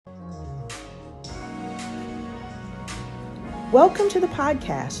Welcome to the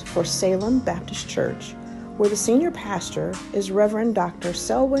podcast for Salem Baptist Church, where the senior pastor is Reverend Dr.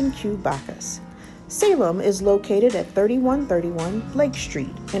 Selwyn Q. Bacchus. Salem is located at 3131 Lake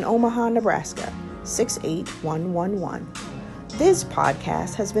Street in Omaha, Nebraska, 68111. This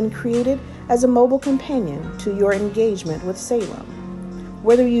podcast has been created as a mobile companion to your engagement with Salem.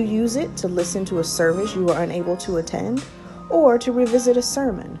 Whether you use it to listen to a service you are unable to attend or to revisit a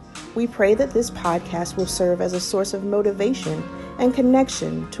sermon, we pray that this podcast will serve as a source of motivation and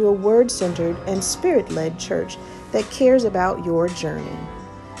connection to a word-centered and spirit-led church that cares about your journey.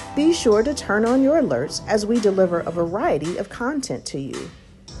 Be sure to turn on your alerts as we deliver a variety of content to you.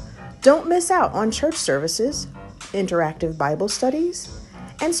 Don't miss out on church services, interactive Bible studies,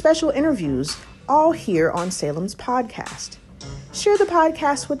 and special interviews, all here on Salem's podcast. Share the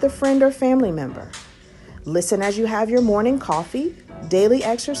podcast with a friend or family member. Listen as you have your morning coffee, daily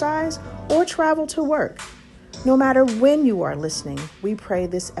exercise, or travel to work. No matter when you are listening, we pray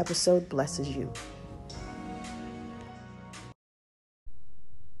this episode blesses you.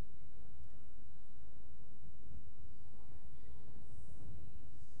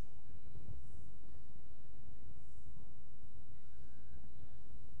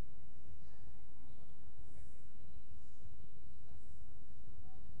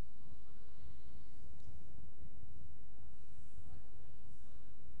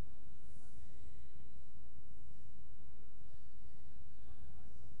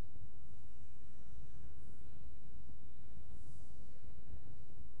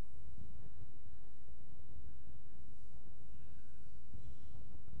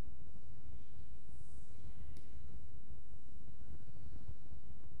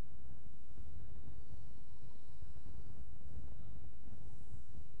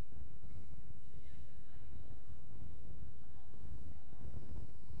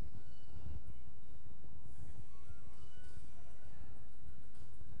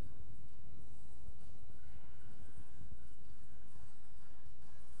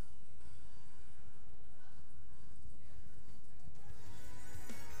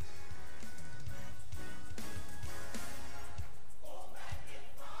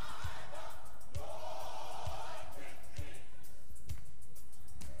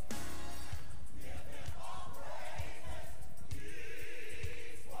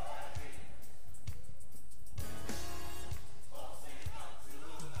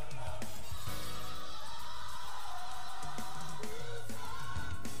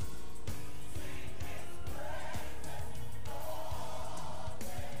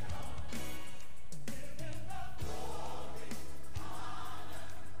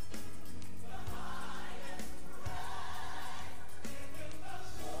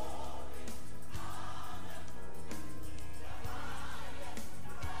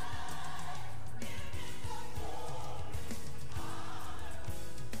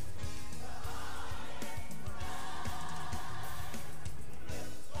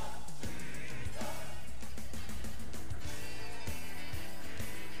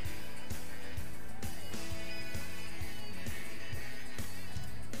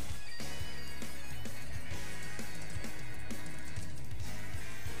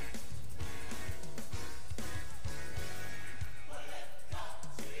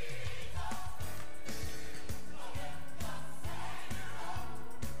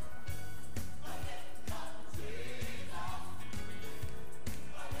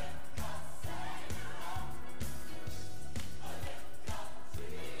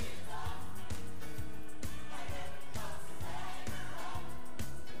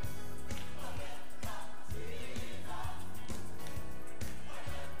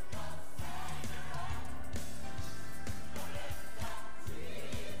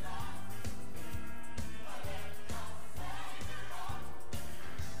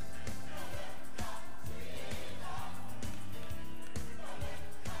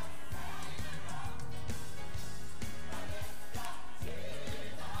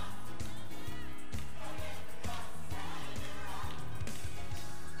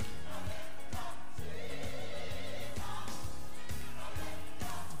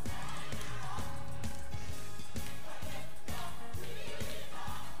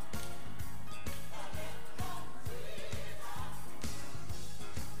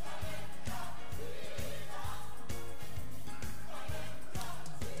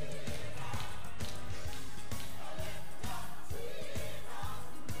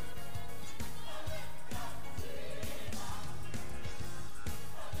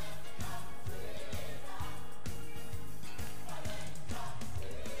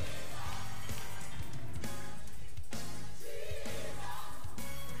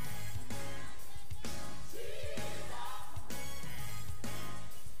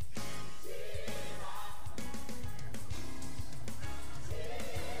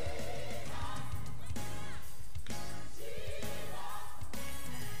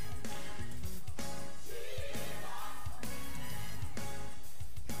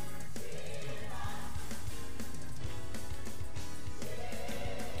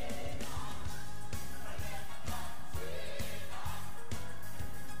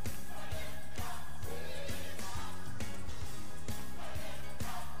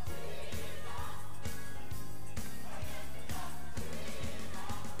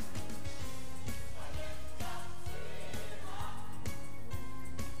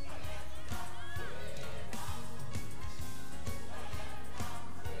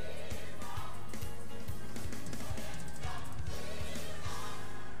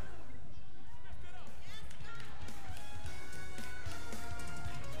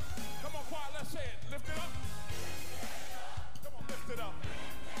 say it. Lift it up. Come on, lift it up.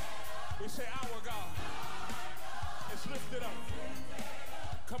 We say our God is lifted up.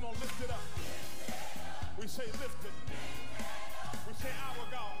 Come on, lift it up. We say lift it. We say our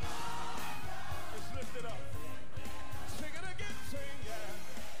God is lifted up. Sing it again, sing, yeah.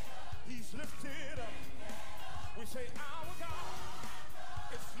 He's lifted up. We say our God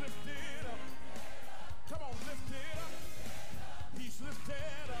is lifted up. Come on, lift it up. He's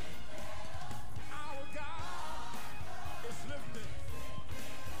lifted up. Our God is lifted.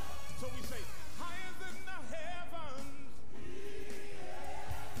 So we say, higher than the heavens.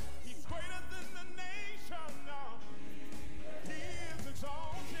 He's greater than the nation. He is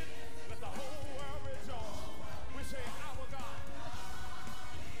exalted. Let the whole world rejoice. We say, our God,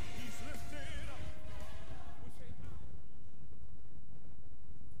 he's lifted up. We say,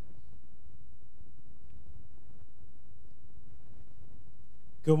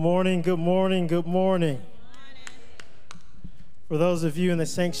 Good morning, good morning, good morning. For those of you in the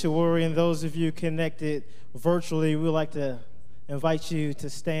sanctuary and those of you connected virtually, we would like to invite you to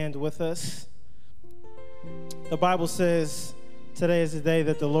stand with us. The Bible says, today is the day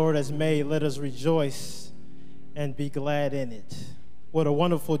that the Lord has made. Let us rejoice and be glad in it. What a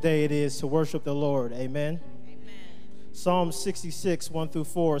wonderful day it is to worship the Lord. Amen. Amen. Psalm 66,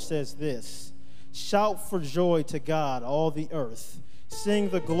 1-4 says this: shout for joy to God, all the earth. Sing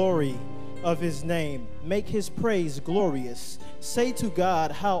the glory of his name. Make his praise glorious. Say to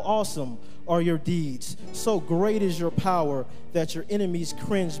God, how awesome are your deeds. So great is your power that your enemies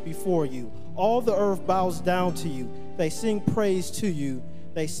cringe before you. All the earth bows down to you. They sing praise to you.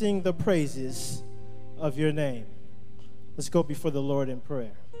 They sing the praises of your name. Let's go before the Lord in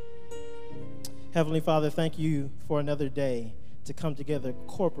prayer. Heavenly Father, thank you for another day to come together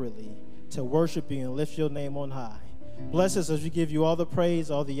corporately to worship you and lift your name on high. Bless us as we give you all the praise,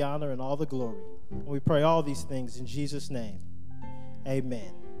 all the honor, and all the glory. And we pray all these things in Jesus' name.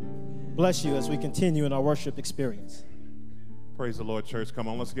 Amen. Bless you as we continue in our worship experience. praise the Lord, church. Come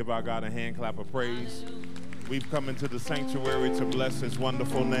on, let's give our God a hand clap of praise. We've come into the sanctuary to bless his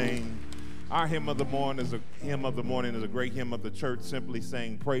wonderful name. Our hymn of the morning is a great hymn of the church, simply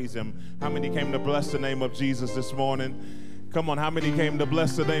saying praise him. How many came to bless the name of Jesus this morning? Come on, how many came to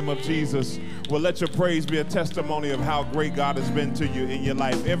bless the name of Jesus? Well, let your praise be a testimony of how great God has been to you in your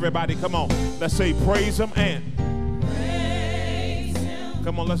life. Everybody, come on, let's say praise him and praise him.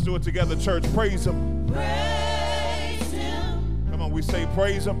 Come on, let's do it together, church. Praise him. Praise him. Come on, we say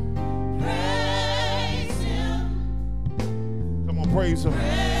praise him. Praise him. Come on, praise him.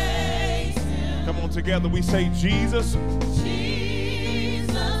 Praise him. Come on, together we say Jesus.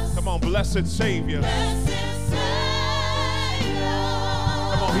 Jesus. Come on, blessed Savior. Blessed Savior.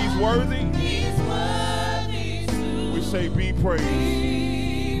 Come on, he's worthy. He's worthy to We say be praised.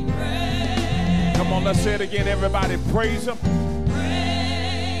 be praised. Come on, let's say it again, everybody. Praise him.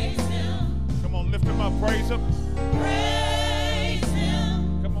 Praise him. Come on, lift him up. Praise him. Praise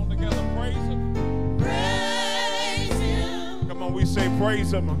him. Come on, together. Praise him. Praise him. Come on, we say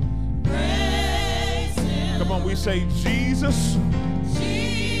praise him. Praise him. Come on, we say Jesus.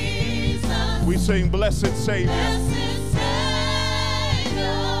 Jesus. We sing blessed Savior. Blessed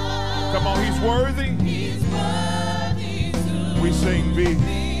Savior. Come on, he's worthy. He's worthy to We sing be.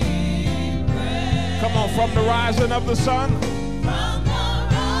 be praised. Come on, from the rising of the sun. From the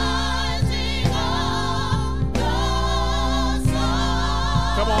rising of the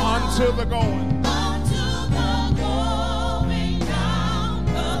sun. Come on, until the going. Until the going down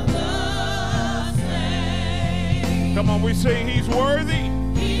of the same. Come on, we sing he's worthy.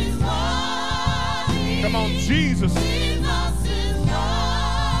 He's worthy. Come on, Jesus. Jesus is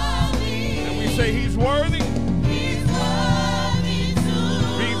worthy. And we say he's worthy. He's worthy to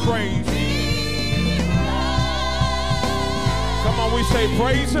Be praised. be praised. Come on, we say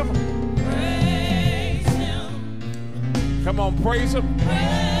praise him. Praise him. Come on, praise him.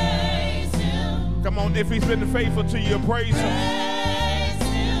 Praise him. Come on, if he's been faithful to you, praise him. Praise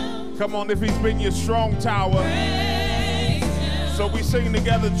him. Come on, if he's been your strong tower. Praise him. So we sing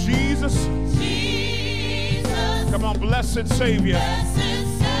together, Jesus. Jesus. Come on, blessed Savior. Blessed Savior.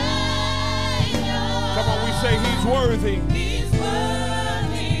 Come on, we say he's worthy. He's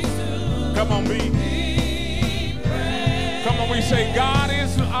worthy to Come on, be. be praised. Come on, we say God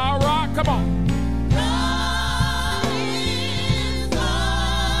is our rock. Come on. God is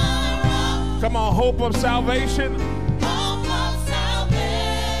our rock. Come on, hope of salvation. Hope of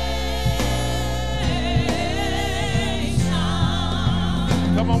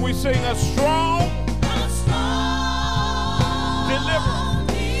salvation. Come on, we sing a strong A strong deliverer.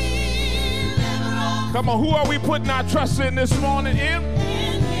 deliverer. Come on, who are we putting our trust in this morning? In?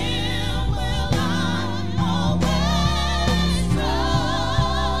 In him will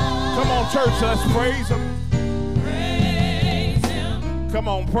church, let's praise him. Praise him. Come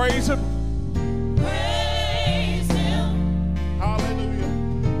on, praise him. Praise him. Hallelujah.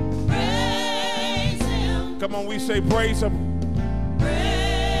 Praise him. Come on, we say praise him.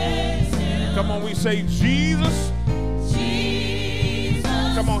 Praise him. Come on, we say Jesus.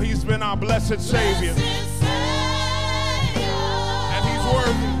 Jesus. Come on, he's been our blessed Savior. Blessed Savior. And he's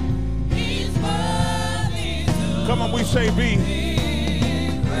worthy. He's worthy to Come on, we say be. be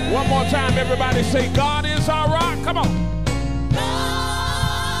praised. One more time, everybody say, God is our rock. Come on.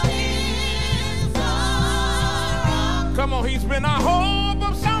 God is our rock. Come on, he's been our hope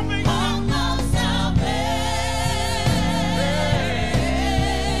of salvation. Hope of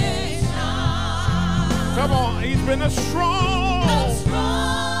salvation. Come on, he's been a strong. A strong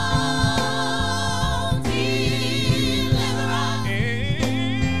deliverer.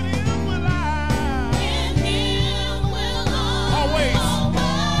 In him will I In him will always.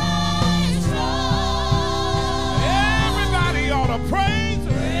 always trust. Everybody ought to praise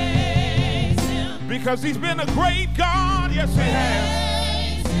him Praise him. because he's been a great God. Yes, he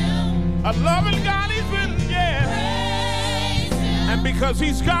has. Praise him. A loving God he's been, yeah. Praise him. And because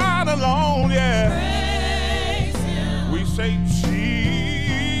he's God alone, yeah. Praise him. We say,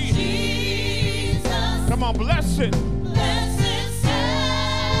 Jesus. Jesus. Come on, bless it. Blessed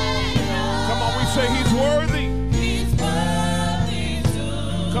Savior. Come on, we say he's worthy. He's worthy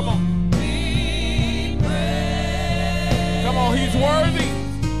to Come on. be praised. Come on, he's worthy.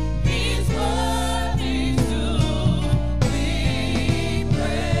 He's worthy to be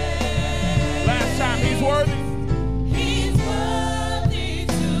praised. Last time, he's worthy. He's worthy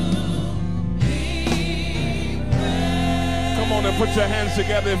to be praised. Come on and put your hands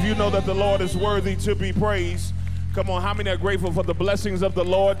together if you know that the Lord is worthy to be praised. Come on, how many are grateful for the blessings of the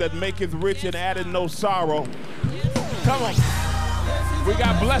Lord that maketh rich and addeth no sorrow? Come on. We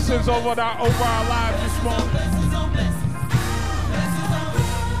got blessings over our lives this morning. Blessings on blessings.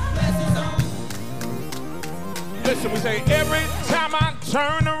 Blessings on blessings. Listen, we say every time I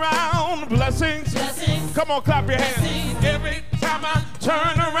turn around, blessings. Blessings. Come on, clap your hands. Blessings. Every time I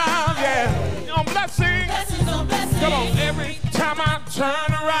turn around, yeah. On blessings. Blessings on blessings. Come on, every time I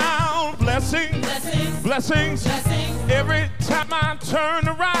turn around, blessings. Blessings. Blessings. Blessings. Every time I turn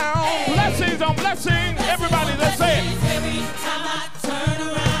around, blessings on blessings. Everybody, let's say it. Every time I turn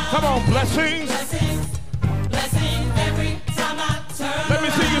around. Come on, blessings. Blessings. Blessings. Every time I turn Let me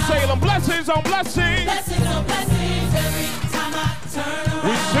see you say them. Blessings on blessings. Blessings on blessings. Every time I turn around.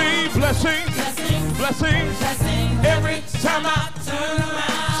 Receive blessings. Blessings. Blessings. Blessings. Every time I Turn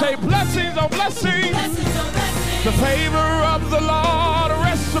around. say blessings on blessings. Blessings on blessings. The favor of the Lord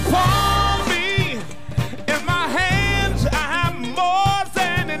rests upon me. In my hands I have more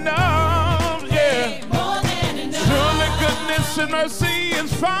than enough. Yeah. More than enough. Surely goodness and mercy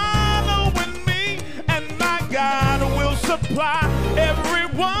is following me, and my God will supply every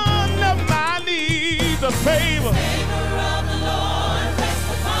one of my needs. The favor. Favor of the Lord rests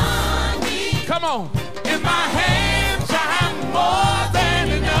upon me. Come on. In my hands I have more than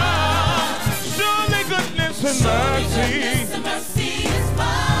enough. Surely goodness and mercy. Goodness and mercy is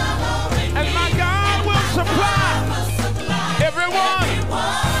following And me. my God will supply Will supply everyone.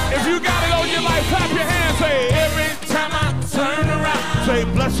 If you got it on your life, clap your hands. Say, every time I turn around. Say,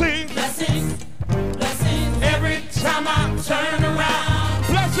 blessings. Blessings. Blessings. Every time I turn around.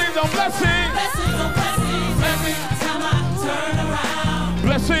 Blessings on blessings. Blessings on blessings. Every time I turn around.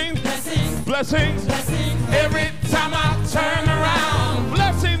 Blessings. Blessings. Blessings. Blessings. Every time I turn around.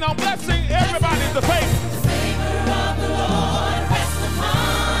 Blessing on blessing. Everybody's the faith. Favor of the Lord rests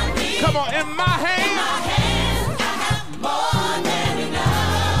upon me. Come on, in my hand. My hands I have more than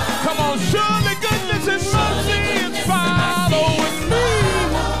enough. Come on, surely goodness and mercy is following me.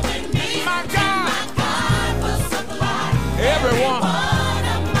 Following me. My God. God will supply Everyone. one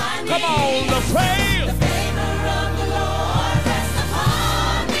of my needs. Come on, the faith. The favor of the Lord rests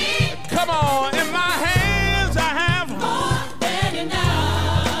upon me. Come on, in my hands I have. More than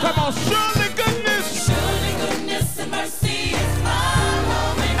enough. Come on, surely goodness. Surely goodness and mercy is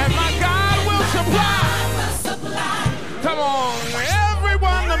following And my me. God will supply. God will supply. Come on, every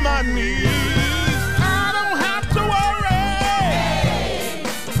one of my needs. I don't have to worry.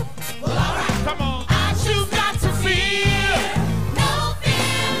 Well, all right. Come on, I choose not to fear. No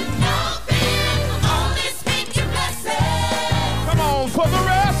fear, no fear. Only speak your blessing. come on, for the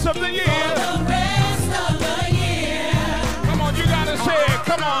rest of the For year. the rest of the year. Come on, you gotta say it.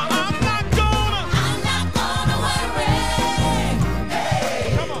 Come on, I'm not gonna. I'm not gonna worry.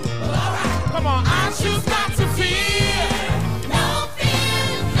 Come on, Well, all right. come on, I choose not to fear. No fear,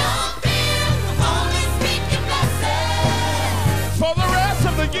 no fear. Only speak your blessing. for the rest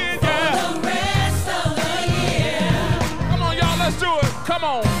of the year, For yeah. the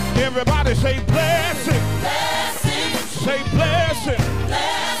Say blessing. Blessings. Say blessing.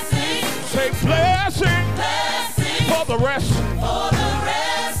 Blessings. Say blessing. Blessings. For the rest. For the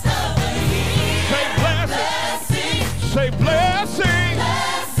rest of the year. Say blessing. Blessings. Say blessing.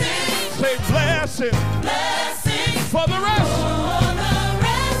 Blessings. Say blessing. Blessings. For the rest. For the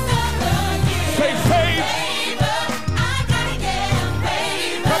rest of the year. Say favor. Favor. I gotta get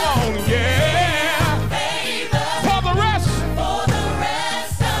favor. Come on, yeah. Favor. For the rest. For the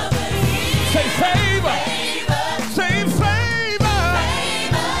rest of the year. Say favor. Favor. Say favor.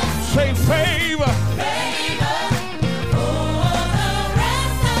 Favor. Say favor. Favor. For the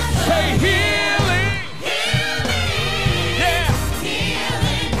rest of the Say year. healing. Healing. Yeah.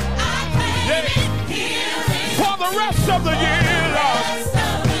 Healing. I claim Yeah. it. Healing. For the rest of the year, Lord. Rest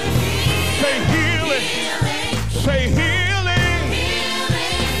of the year. Say healing. Healing. Say healing.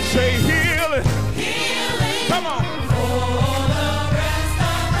 Healing. Say healing. Healing. Come on. For the rest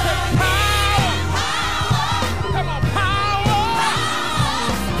of the Power. Come on, power.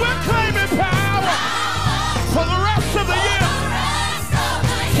 We're claiming power for the rest of the year. rest of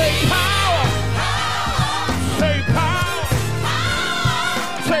the Say year. power. Say power.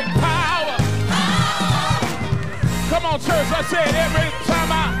 Say power. Come on, church. Let's say it every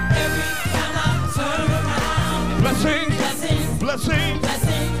time Every time I turn around. blessings, Blessings. blessings.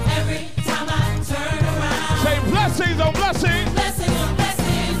 Blessings. Every time I turn around. Say blessings on blessings. Blessings on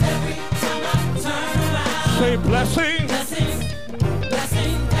blessings. Every time I turn around. Say blessings, Blessings.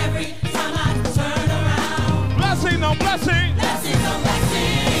 Blessings. Every time I turn around. blessing on blessing. Blessings on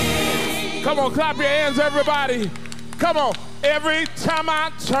blessings. Come on, clap your hands, everybody. Come on. Every time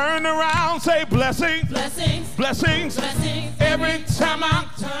I turn around, say blessings, Blessings. blessings. Blessings. Every time I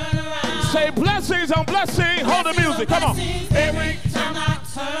turn around. say blessings on blessing. Hold the music. Come on. Every time I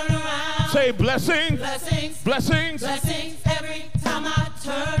turn around. Say blessings, Blessings. blessings. Blessings. Every time I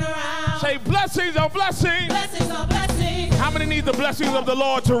turn around. Say blessings on blessings. Blessings on blessings. How many need the blessings of the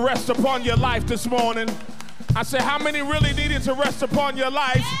Lord to rest upon your life this morning? I said, how many really need it to rest upon your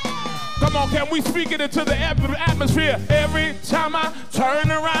life? Come on, can we speak it into the atmosphere? Every time I turn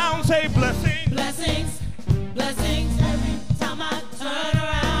around, say blessings. Blessings. Blessings. Every time I turn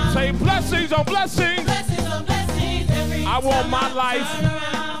around. Say blessings on blessings. Blessings on blessings. Every I want time my I life turn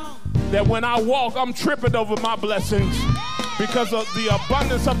around. that when I walk, I'm tripping over my blessings because of the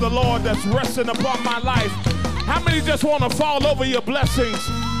abundance of the Lord that's resting upon my life. How many just want to fall over your blessings?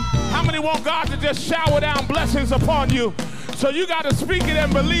 How many want God to just shower down blessings upon you? So you got to speak it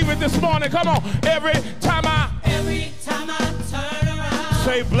and believe it this morning. Come on. Every time I Every time I turn around.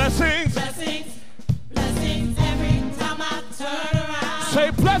 say blessings, Blessings. Blessings. Every time I turn around. say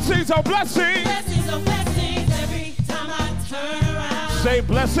blessings on blessings. Blessings on blessings. Every time I turn around. Say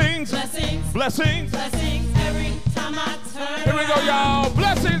blessings, Blessings. blessings. Blessings. Every time I turn Here we go, around. y'all.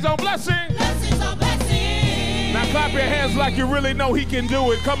 Blessings on blessings. Blessings on blessings. Now clap your hands like you really know he can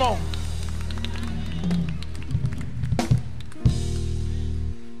do it. Come on.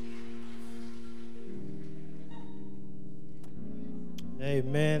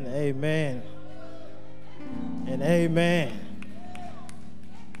 Amen, amen, and amen.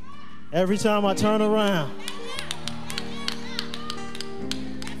 Every time I turn around,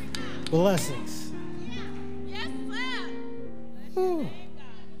 blessings. Yes, sir. Whew.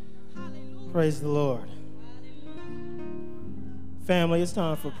 Hallelujah. Praise the Lord. Family, it's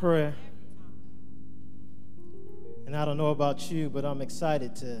time for prayer. And I don't know about you, but I'm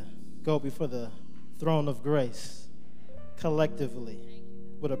excited to go before the throne of grace collectively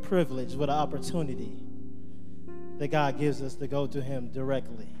with a privilege, with an opportunity that God gives us to go to him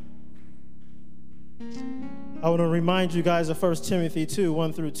directly. I want to remind you guys of 1 Timothy 2,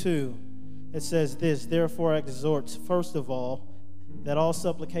 1 through 2. It says this, therefore I exhort, first of all, that all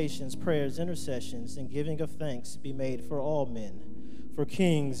supplications, prayers, intercessions, and giving of thanks be made for all men, for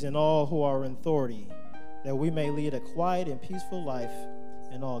kings and all who are in authority, that we may lead a quiet and peaceful life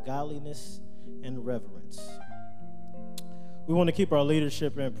in all godliness and reverence. We want to keep our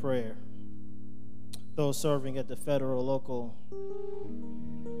leadership in prayer, those serving at the federal, local,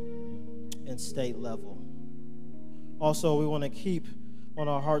 and state level. Also, we want to keep on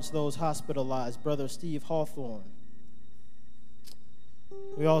our hearts those hospitalized, Brother Steve Hawthorne.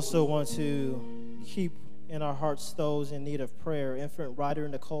 We also want to keep in our hearts those in need of prayer, infant writer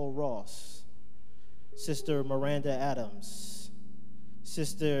Nicole Ross, Sister Miranda Adams,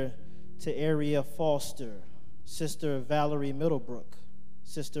 Sister Ta'aria Foster, Sister Valerie Middlebrook,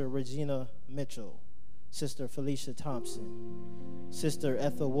 Sister Regina Mitchell, Sister Felicia Thompson, Sister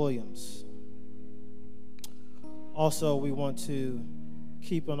Ethel Williams. Also, we want to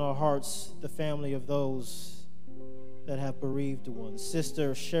keep in our hearts the family of those that have bereaved ones.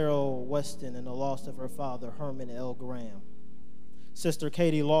 Sister Cheryl Weston in the loss of her father, Herman L. Graham. Sister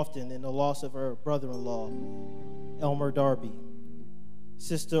Katie Lofton in the loss of her brother-in-law, Elmer Darby.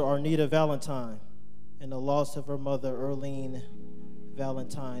 Sister Arnita Valentine in the loss of her mother, Earlene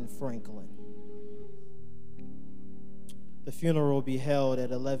Valentine Franklin. The funeral will be held at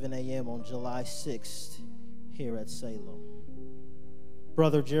 11 a.m. on July 6th here at Salem.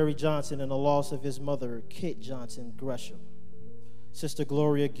 Brother Jerry Johnson in the loss of his mother, Kit Johnson Gresham. Sister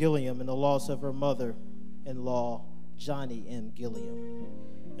Gloria Gilliam in the loss of her mother-in-law, Johnny M. Gilliam.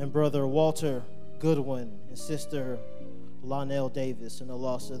 And Brother Walter Goodwin and Sister Lonell Davis in the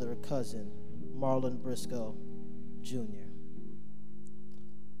loss of their cousin, Marlon Briscoe Jr.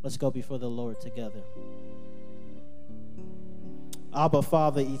 Let's go before the Lord together. Abba,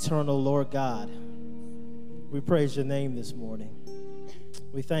 Father, eternal Lord God, we praise your name this morning.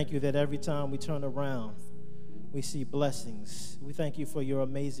 We thank you that every time we turn around, we see blessings. We thank you for your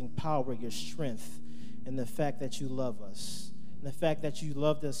amazing power, your strength, and the fact that you love us. And the fact that you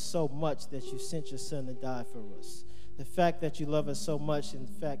loved us so much that you sent your son to die for us. The fact that you love us so much, in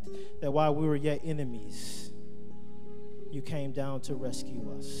fact, that while we were yet enemies, you came down to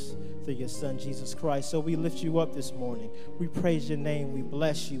rescue us through your son, Jesus Christ. So we lift you up this morning. We praise your name. We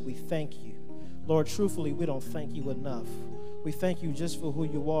bless you. We thank you. Lord, truthfully, we don't thank you enough. We thank you just for who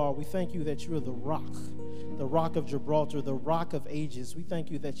you are. We thank you that you're the rock of Gibraltar, the rock of ages. We thank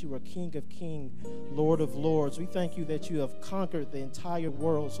you that you are King of kings, Lord of lords. We thank you that you have conquered the entire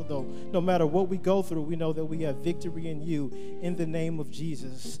world. So no matter what we go through, we know that we have victory in you in the name of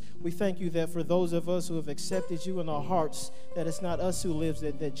Jesus. We thank you that for those of us who have accepted you in our hearts, that it's not us who lives,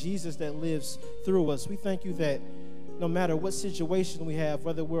 that Jesus that lives through us. We thank you that no matter what situation we have,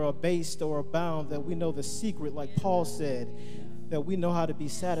 whether we're abased or abound, that we know the secret, like Paul said, that we know how to be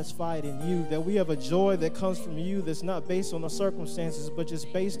satisfied in you, that we have a joy that comes from you that's not based on the circumstances, but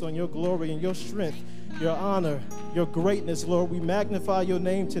just based on your glory and your strength, your honor, your greatness, Lord. We magnify your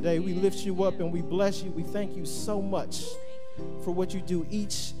name today. We lift you up and we bless you. We thank you so much for what you do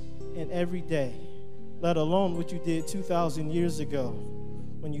each and every day, let alone what you did 2,000 years ago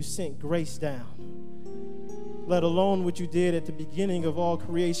when you sent grace down. Let alone what you did at the beginning of all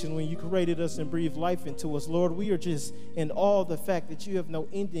creation when you created us and breathed life into us. Lord, we are just in awe of the fact that you have no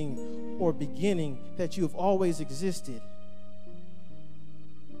ending or beginning, that you have always existed.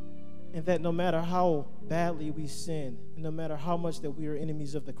 And that no matter how badly we sin, and no matter how much that we are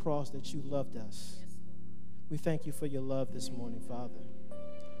enemies of the cross, that you loved us. We thank you for your love this morning, Father.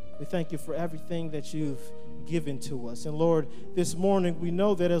 We thank you for everything that you've given to us. And Lord, this morning we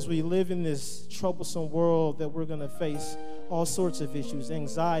know that as we live in this troublesome world that we're going to face all sorts of issues,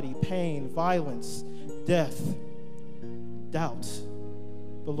 anxiety, pain, violence, death, doubt.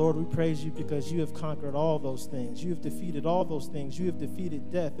 But Lord, we praise you because you have conquered all those things. You have defeated all those things. You have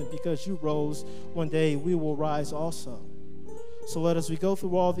defeated death. And because you rose, one day we will rise also. So let us, we go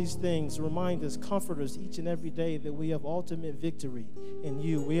through all these things, remind us, comfort us each and every day that we have ultimate victory in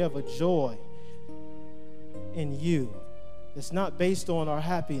you. We have a joy in you. It's not based on our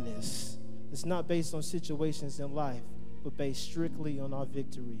happiness. It's not based on situations in life, but based strictly on our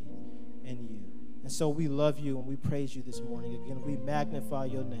victory in you. And so we love you and we praise you this morning. Again, we magnify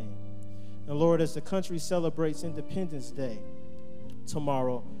your name. And Lord, as the country celebrates Independence Day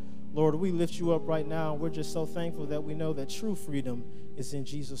tomorrow, Lord, we lift you up right now. We're just so thankful that we know that true freedom is in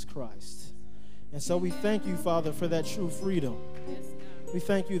Jesus Christ. And so we thank you, Father, for that true freedom. We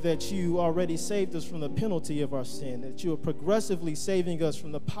thank you that you already saved us from the penalty of our sin, that you are progressively saving us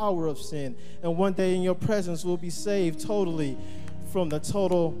from the power of sin. And one day in your presence we'll be saved totally from the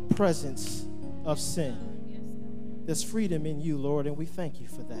total presence of sin. There's freedom in you, Lord, and we thank you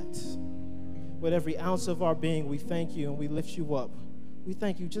for that. With every ounce of our being, we thank you and we lift you up. We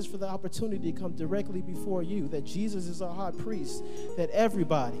thank you just for the opportunity to come directly before you, that Jesus is our high priest, that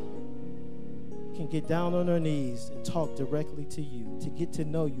everybody can get down on their knees and talk directly to you, to get to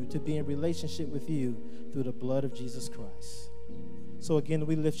know you, to be in relationship with you through the blood of Jesus Christ. So again,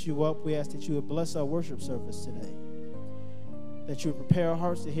 we lift you up. We ask that you would bless our worship service today, that you would prepare our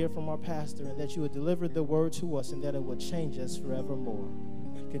hearts to hear from our pastor, and that you would deliver the word to us, and that it would change us forevermore.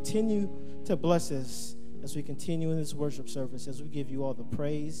 Continue to bless us as we continue in this worship service, as we give you all the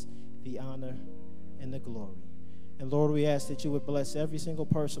praise, the honor, and the glory. And Lord, we ask that you would bless every single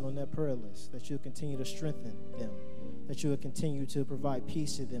person on that prayer list, that you would continue to strengthen them, that you would continue to provide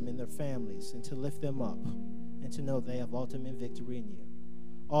peace to them and their families, and to lift them up, and to know they have ultimate victory in you.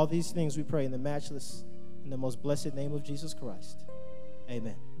 All these things we pray in the matchless and the most blessed name of Jesus Christ.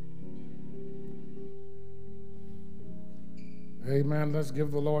 Amen. Amen. Let's give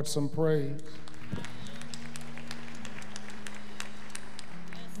the Lord some praise.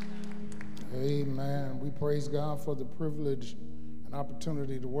 Amen. We praise God for the privilege and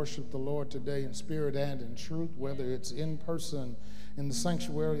opportunity to worship the Lord today in spirit and in truth, whether it's in person in the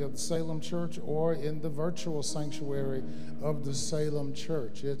sanctuary of the Salem Church or in the virtual sanctuary of the Salem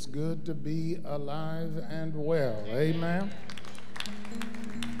Church. It's good to be alive and well. Amen.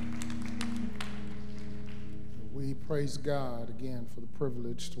 We praise God again for the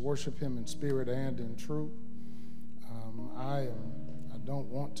privilege to worship him in spirit and in truth. I don't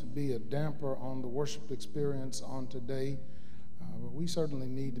want to be a damper on the worship experience on today, but we certainly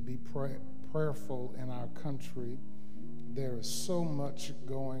need to be prayerful in our country. There is so much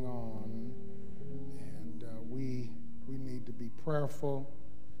going on, and we need to be prayerful.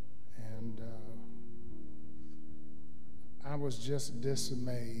 And I was just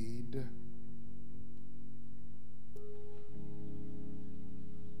dismayed.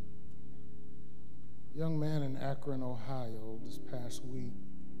 Young man in Akron, Ohio, this past week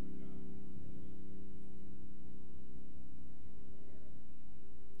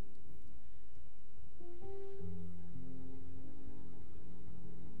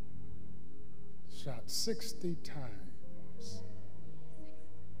shot 60 times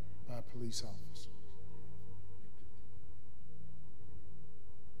by police officers.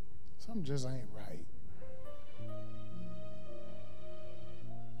 Something just ain't right.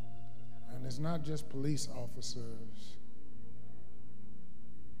 And it's not just police officers,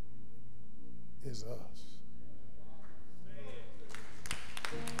 it's us.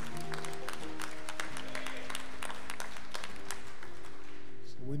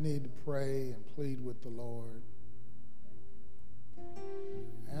 So we need to pray and plead with the Lord.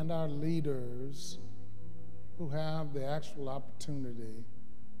 And our leaders who have the actual opportunity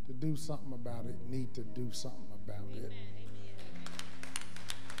to do something about it need to do something about it.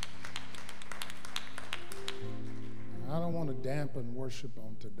 I don't want to dampen worship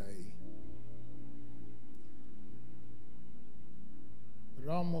on today, but it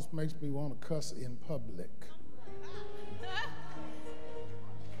almost makes me want to cuss in public.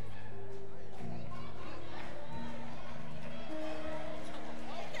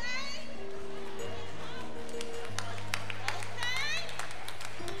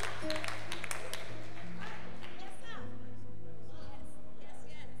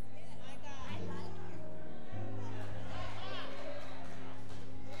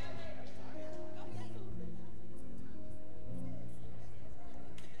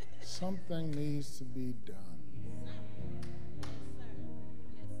 Something needs to be done.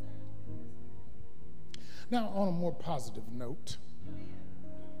 Now, on a more positive note,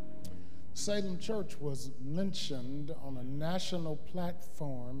 Salem Church was mentioned on a national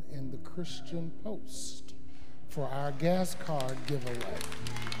platform in the Christian Post for our gas card giveaway.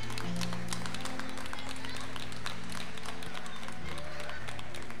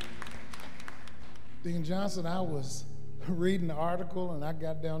 Dean Johnson, I was reading the article, and I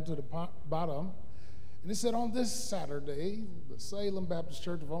got down to the bottom, and it said, on this Saturday, the Salem Baptist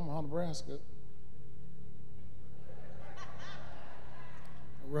Church of Omaha, Nebraska. I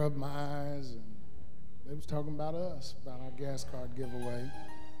rubbed my eyes, and they was talking about us, about our gas card giveaway,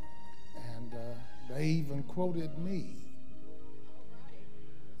 and they even quoted me.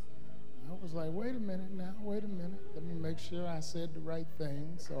 I was like, wait a minute now, wait a minute. Let me make sure I said the right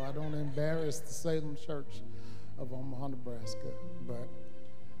thing so I don't embarrass the Salem Church of Omaha, Nebraska. But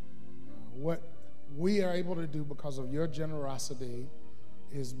what we are able to do because of your generosity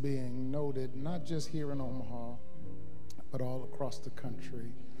is being noted, not just here in Omaha, but all across the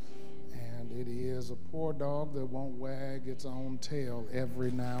country. And it is a poor dog that won't wag its own tail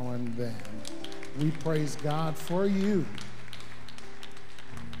every now and then. We praise God for you.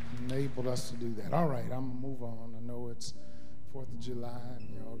 Enabled us to do that. All right, I'm going to move on. I know it's 4th of July and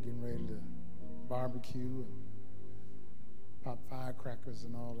y'all getting ready to barbecue and pop firecrackers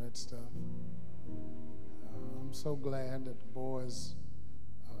and all that stuff. I'm so glad that the boys,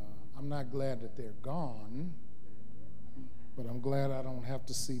 I'm not glad that they're gone, but I'm glad I don't have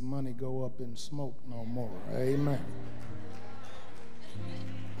to see money go up in smoke no more. Amen.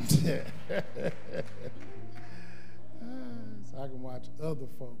 So I can watch other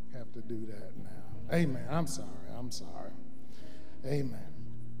folk have to do that now. Amen. I'm sorry. Amen.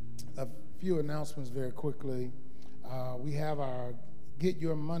 A few announcements very quickly. We have our Get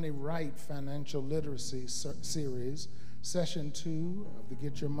Your Money Right Financial Literacy Series. Session 2 of the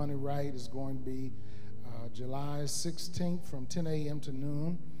Get Your Money Right is going to be July 16th from 10 a.m. to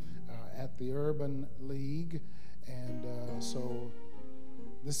noon at the Urban League. And so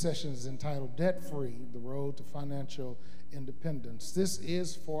this session is entitled Debt Free, The Road to Financial Independence. This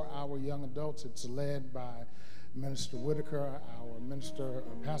is for our young adults. It's led by Minister Whitaker, our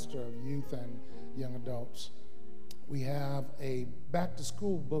pastor of youth and young adults. We have a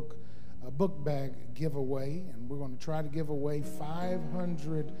back-to-school book bag giveaway, and we're going to try to give away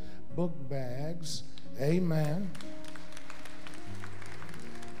 500 book bags. Amen.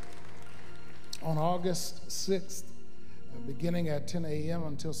 On August 6th, beginning at 10 a.m.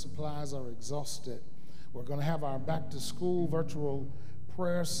 until supplies are exhausted, we're going to have our back-to-school virtual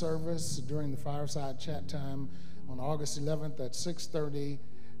prayer service during the fireside chat time on August 11th at 6:30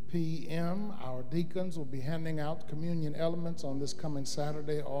 p.m. Our deacons will be handing out communion elements on this coming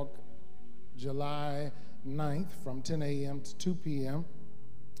Saturday, July 9th from 10 a.m. to 2 p.m.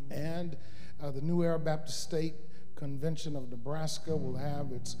 And the New Era Baptist State Convention of Nebraska will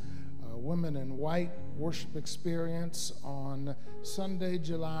have its Women in White worship experience on Sunday,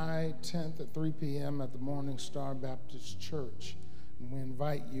 July 10th at 3 p.m. at the Morning Star Baptist Church. And we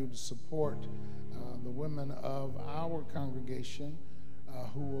invite you to support the women of our congregation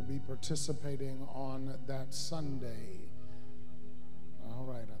who will be participating on that Sunday. All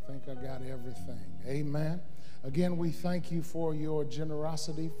right, I think I got everything. Amen. Again, we thank you for your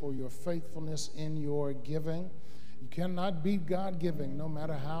generosity, for your faithfulness in your giving. You cannot beat God giving no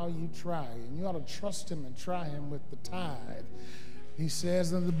matter how you try. And you ought to trust him and try him with the tithe. He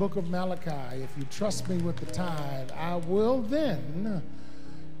says in the book of Malachi, if you trust me with the tithe, I will then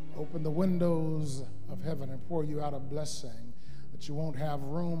open the windows of heaven and pour you out a blessing that you won't have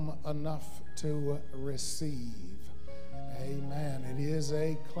room enough to receive. Amen. It is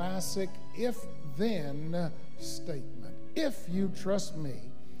a classic if-then statement. If you trust me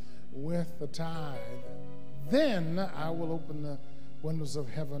with the tithe, then I will open the windows of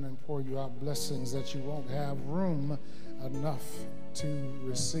heaven and pour you out blessings that you won't have room enough to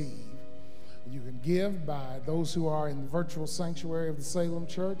receive. You can give by those who are in the virtual sanctuary of the Salem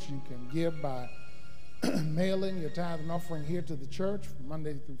Church. You can give by mailing your tithe and offering here to the church from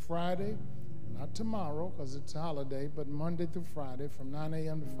Monday through Friday. Not tomorrow because it's a holiday, but Monday through Friday from 9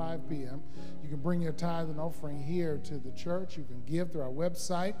 a.m. to 5 p.m. You can bring your tithe and offering here to the church. You can give through our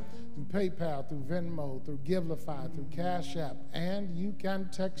website, through PayPal, through Venmo, through Givelify, through Cash App, and you can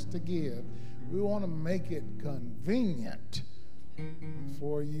text to give. We want to make it convenient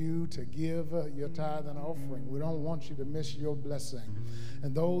for you to give your tithe and offering. We don't want you to miss your blessing.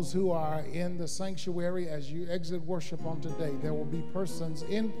 And those who are in the sanctuary, as you exit worship on today, there will be persons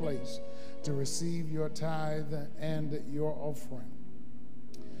in place to receive your tithe and your offering.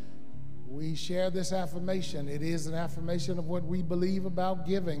 We share this affirmation. It is an affirmation of what we believe about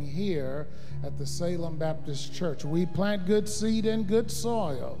giving here at the Salem Baptist Church. We plant good seed in good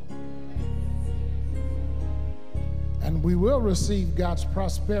soil, and we will receive God's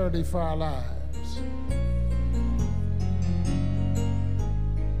prosperity for our lives.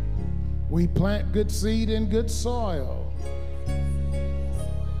 We plant good seed in good soil,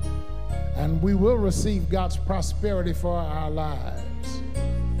 and we will receive God's prosperity for our lives.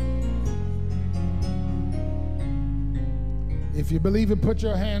 If you believe it, put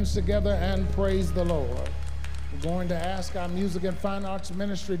your hands together and praise the Lord. We're going to ask our music and fine arts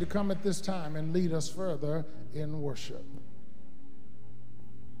ministry to come at this time and lead us further in worship.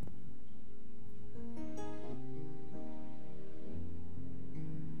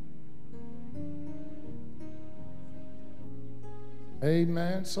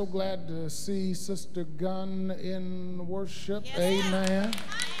 Amen. So glad to see Sister Gunn in worship. Yes. Amen.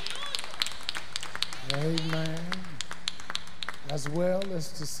 Amen. As well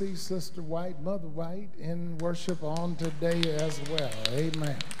as to see Sister White, Mother White, in worship on today as well.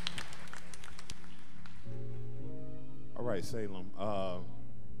 Amen. All right, Salem.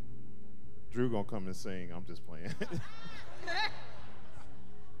 Drew gonna come and sing. I'm just playing.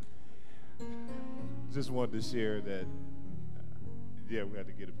 Just wanted to share that. Yeah, we had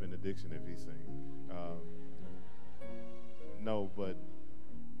to get a benediction if he sing. No, but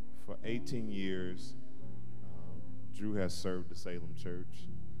for 18 years, Drew has served the Salem Church,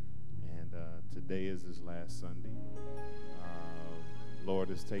 and today is his last Sunday. Lord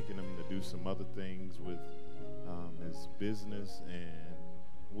has taken him to do some other things with his business, and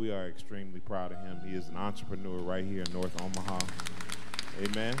we are extremely proud of him. He is an entrepreneur right here in North Omaha.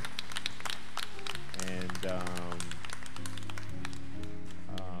 Amen. And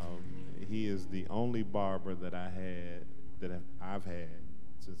he is the only barber that I've had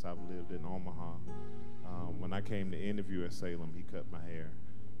since I've lived in Omaha. When I came to interview at Salem, he cut my hair,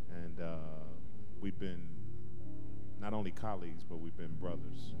 and we've been not only colleagues, but we've been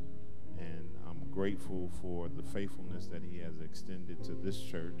brothers. And I'm grateful for the faithfulness that he has extended to this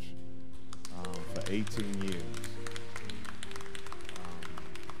church for 18 years.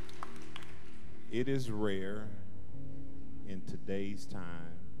 It is rare in today's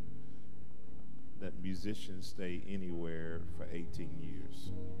time that musicians stay anywhere for 18 years.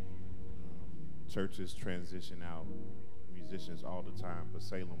 Churches transition out musicians all the time, but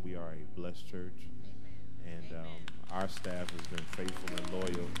Salem, we are a blessed church. And our staff has been faithful and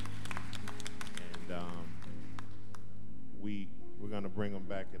loyal. And we're going to bring him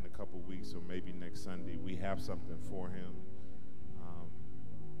back in a couple weeks or maybe next Sunday. We have something for him.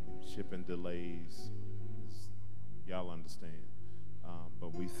 Shipping delays, y'all understand.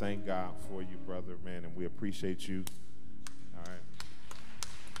 But we thank God for you, brother, man, and we appreciate you. All right.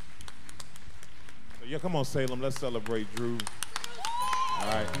 So, yeah, come on, Salem. Let's celebrate Drew. All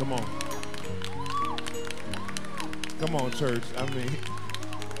right, come on. Come on, church. I mean.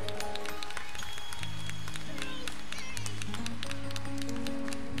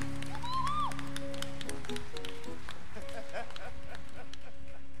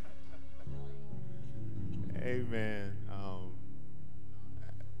 Amen.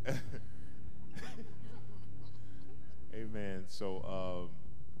 Amen. So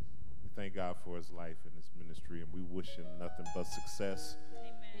we thank God for his life and his ministry, and we wish him nothing but success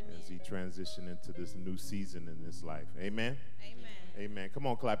as he transitions into this new season in his life. Amen. Amen. Amen. Come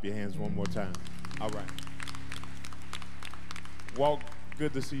on, clap your hands one more time. All right. Walk,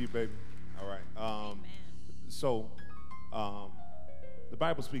 good to see you, baby. All right. So the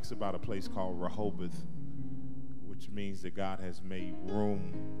Bible speaks about a place called Rehoboth, which means that God has made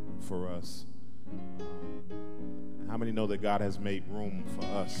room for us. How many know that God has made room for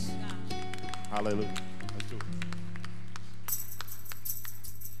us? Hallelujah. Let's do it.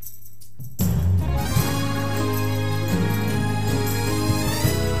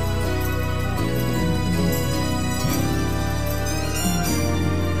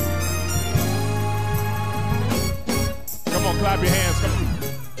 Come on, clap your hands. Come on.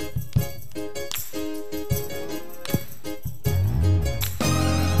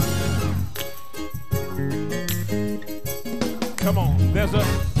 Come on, there's a new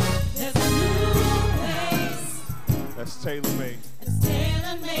place that's tailor-made, that's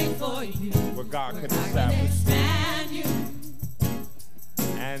tailor-made for you. where God can God can establish. expand you.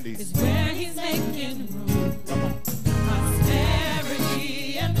 And It's he's, where he's making room. come on,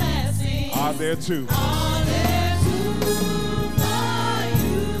 Prosperity and blessings are there too. are there too for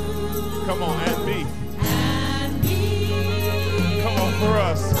you Come on, and me. and me. Come on, for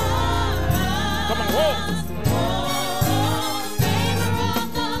us. For us. Come on, whoa. Oh, favor of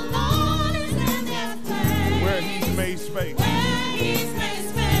the Lord is in this place. Where he's made space. Where he's made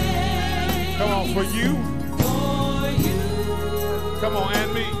space. Come on, for you. For you Come on,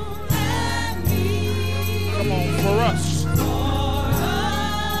 and me. and me. Come on, for us. For us.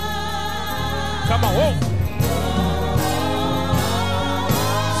 Come on, whoa.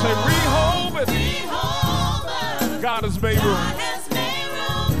 Say, Rehoboth. Rehoboth. God has made God room. has made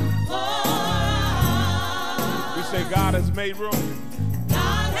room for us. We say, God has made room.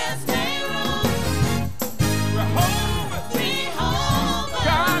 God has made room. Rehoboth. Rehoboth.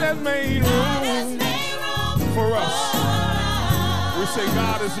 God has made God has room made room for us. for We us. say,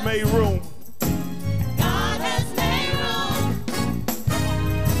 God has made room. God has made room.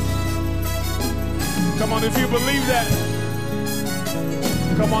 Come on, if you believe that.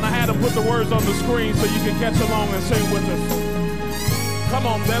 Come on, I had to put the words on the screen so you can catch along and sing with us. Come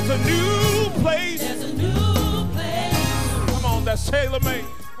on, there's a new place. There's a new place Come on, that's tailor-made.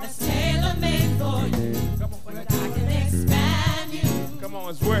 that's tailor-made for you. Where God can expand you. Come on,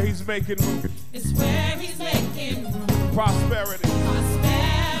 it's where he's making room. It's where he's making room. Prosperity.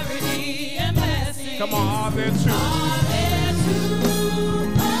 Prosperity and blessings. Come on, are there too? Are there too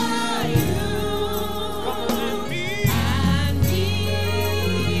for you Come on, and me. and me.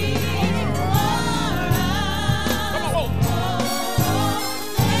 For us. Come on, whoa.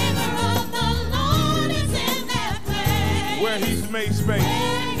 Favor of the Lord is in that place. Where he's made space.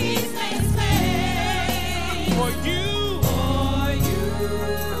 Where he's made space. For you For you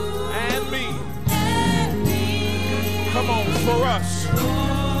and me. and me. Come on, for us. For us.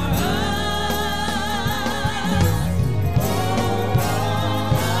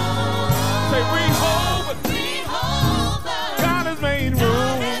 Say, Rehoboth. Rehoboth. God has made God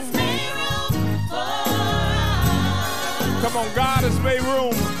room. has made room for us. Come on, God has made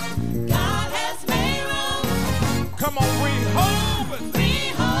room. God has made room. Come on, Rehoboth.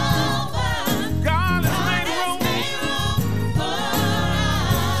 Rehoboth. God God has made has room. made room for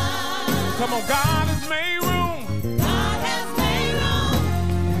us. Come on, God has made room. God has made room.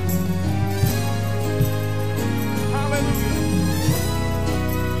 Hallelujah.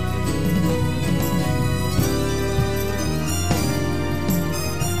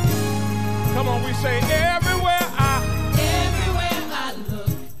 Come on, we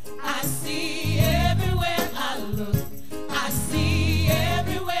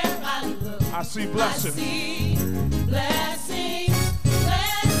I see blessings. Blessings,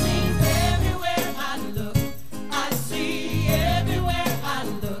 blessings everywhere I look. I see everywhere I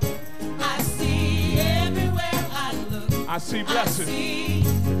look. I see everywhere I look. I see blessings. I see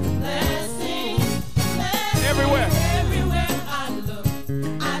blessings, blessings Everywhere. Everywhere I look.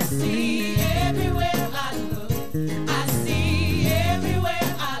 I see everywhere I look. I see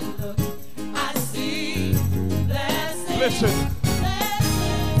everywhere I look. I see blessings. Listen.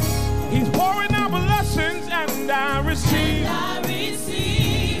 He's pouring out blessings and I receive. I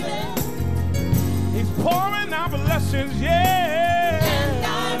receive it. He's pouring out blessings, yeah. And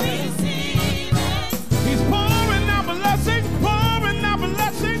I receive it. He's pouring out blessings,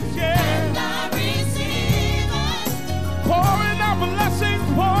 yeah. And I receive it. Pouring out blessings,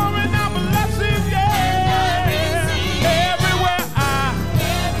 yeah. Everywhere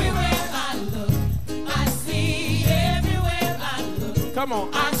I look, I see everywhere I look. Come on,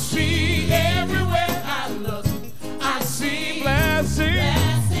 I see everywhere I look. I see blessings.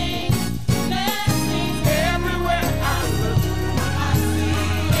 Blessings, blessings Everywhere I look. I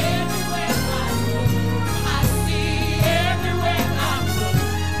see everywhere I look. I see everywhere I look.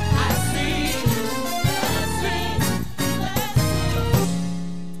 I see blessings.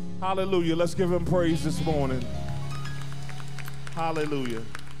 Hallelujah. Let's give him praise this morning. Hallelujah.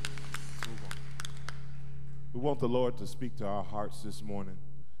 We want the Lord to speak to our hearts this morning.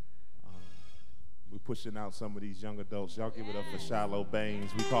 We're pushing out some of these young adults. Y'all give it up for Shiloh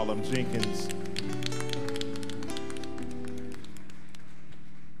Baines. We call them Jenkins.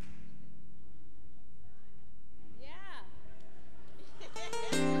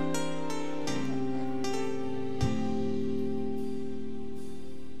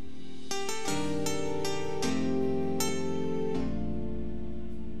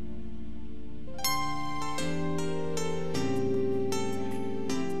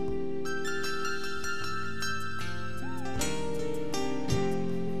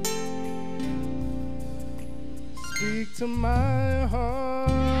 Speak to my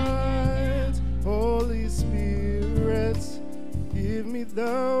heart, Holy Spirit, give me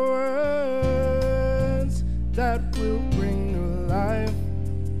the words that will bring new life.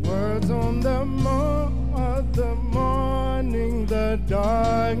 Words on the morning, the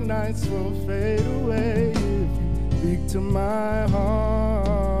dark nights will fade away if you speak to my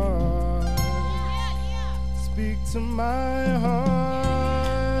heart. Speak to my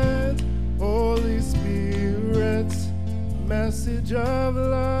heart, Holy Spirit, message of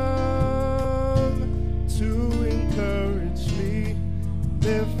love to encourage me,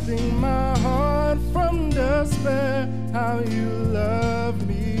 lifting my heart from despair. How you love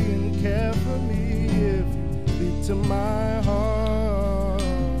me and care for me if you speak to my heart.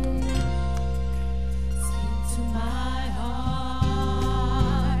 Speak to my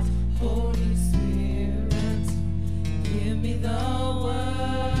heart, Holy Spirit, give me the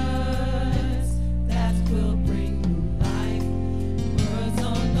words that will bring new life. Words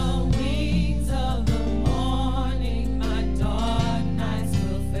on the wings of the morning, my dark nights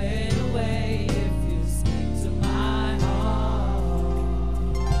will fade away if you speak to my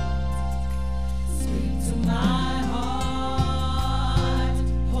heart. Speak to my heart.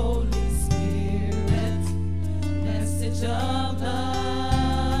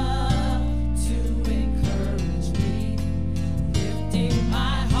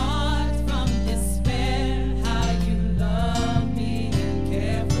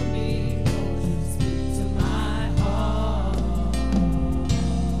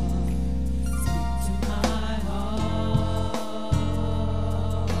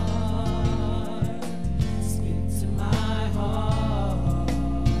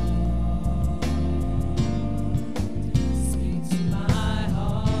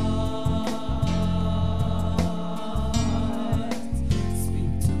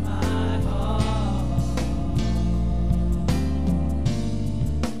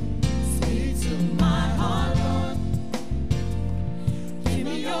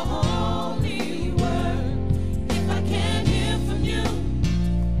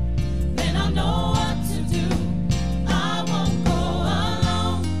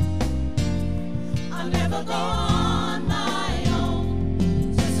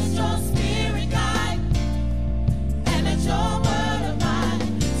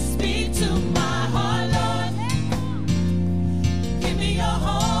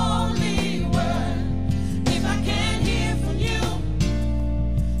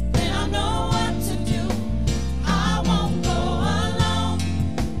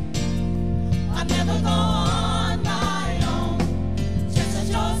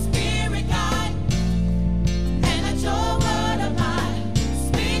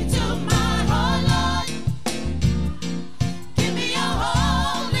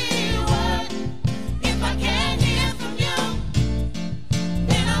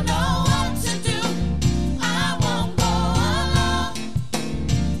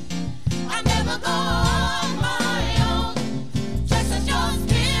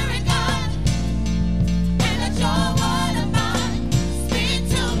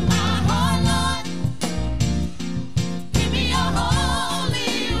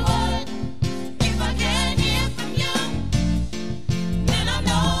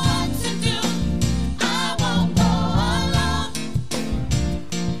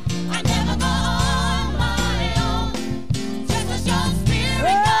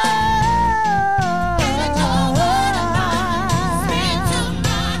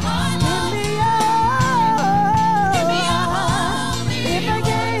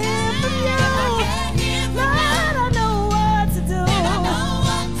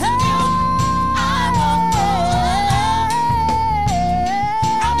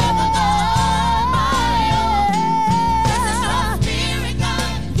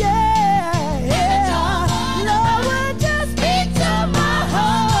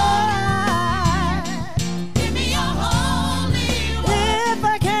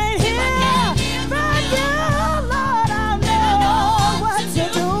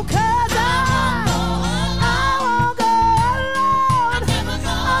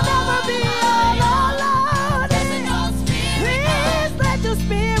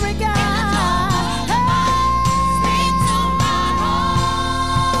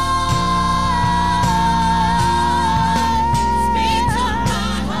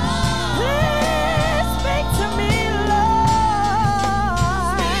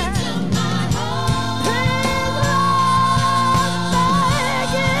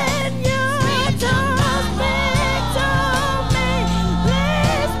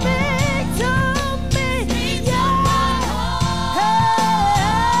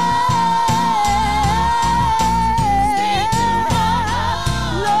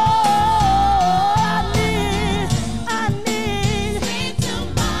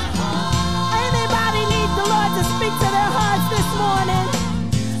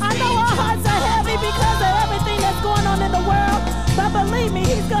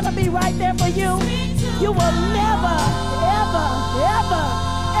 right there for you. You will never, ever, ever,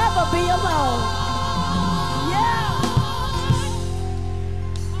 ever be alone. Yeah.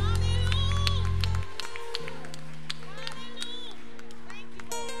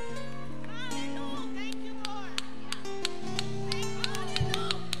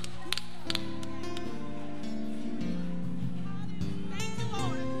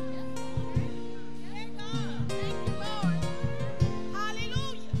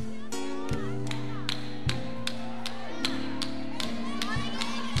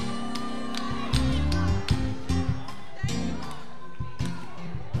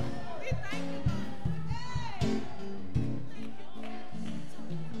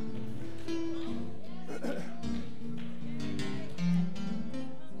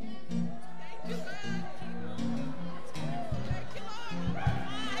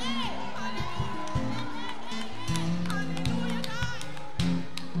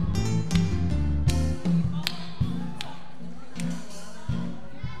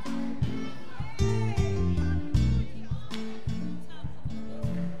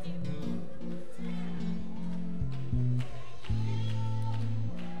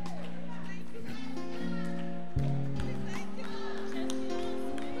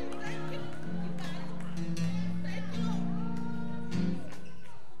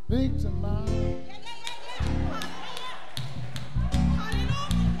 Speak to my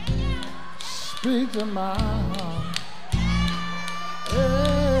speak to my heart.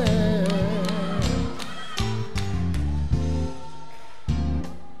 Yeah.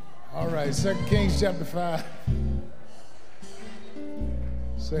 All right, 2 Kings chapter 5.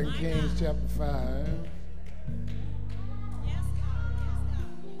 2 Kings chapter 5.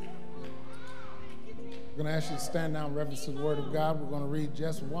 I'm going to ask you to stand down in reverence to the Word of God. We're going to read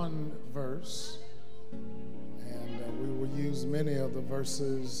just one verse, and we will use many of the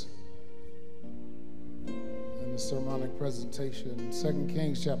verses in the sermonic presentation. 2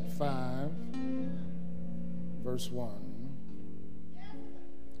 Kings chapter 5, verse 1.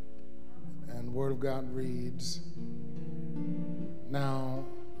 And the Word of God reads, Now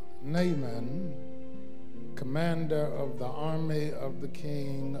Naaman, commander of the army of the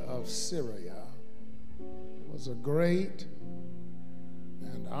king of Syria, was a great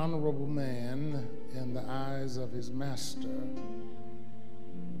and honorable man in the eyes of his master,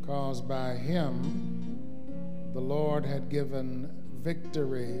 because by him the Lord had given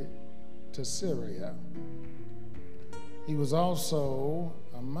victory to Syria. He was also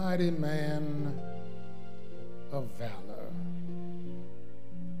a mighty man of valor,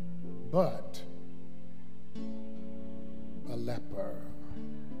 but a leper.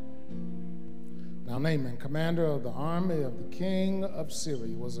 Now Naaman, commander of the army of the king of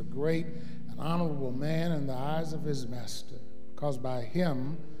Syria, was a great and honorable man in the eyes of his master, because by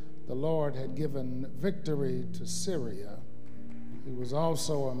him the Lord had given victory to Syria. He was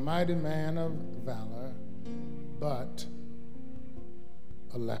also a mighty man of valor, but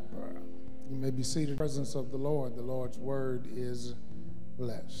a leper. You may be seated in the presence of the Lord. The Lord's word is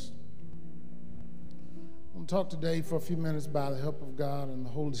blessed. I'm going to talk today for a few minutes by the help of God and the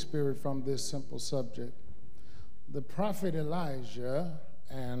Holy Spirit from this simple subject: the prophet Elijah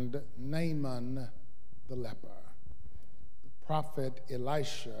and Naaman the leper. The prophet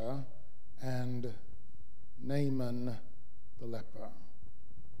Elisha and Naaman the leper.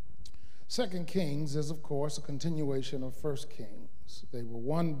 2 Kings is, of course, a continuation of 1 Kings. They were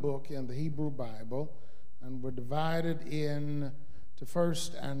one book in the Hebrew Bible and were divided in to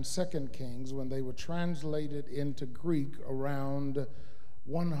 1st and 2nd Kings when they were translated into Greek around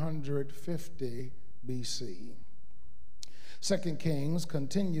 150 BC. 2 Kings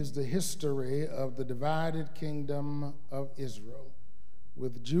continues the history of the divided kingdom of Israel,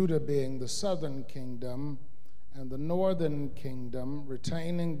 with Judah being the southern kingdom and the northern kingdom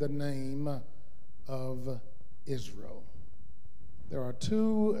retaining the name of Israel. There are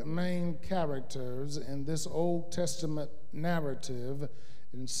two main characters in this Old Testament narrative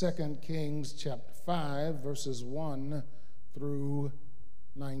in 2 Kings chapter 5, verses 1 through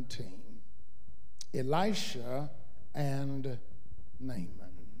 19. Elisha and Naaman.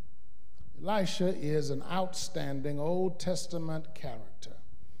 Elisha is an outstanding Old Testament character.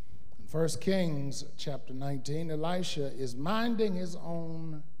 In 1 Kings chapter 19, Elisha is minding his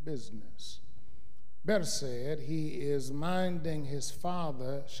own business. Better said, he is minding his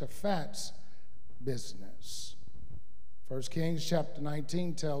father Shaphat's business. 1 Kings chapter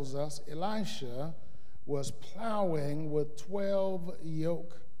 19 tells us Elisha was plowing with 12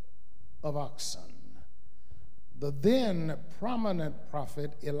 yoke of oxen. The then prominent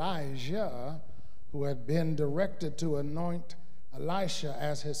prophet Elijah, who had been directed to anoint Elisha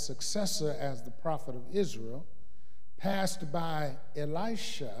as his successor as the prophet of Israel, passed by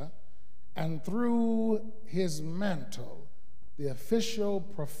Elisha, and threw his mantle, the official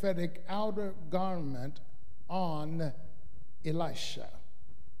prophetic outer garment, on Elisha,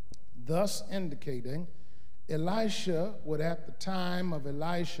 thus indicating Elisha would, at the time of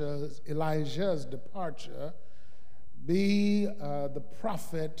Elijah's departure, be the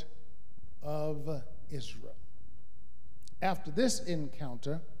prophet of Israel. After this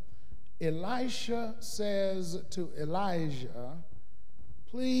encounter, Elisha says to Elijah,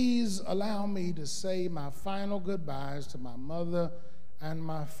 "Please allow me to say my final goodbyes to my mother and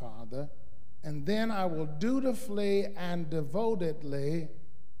my father, and then I will dutifully and devotedly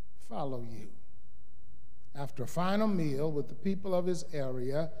follow you." After a final meal with the people of his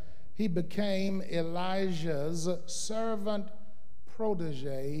area, he became Elijah's servant,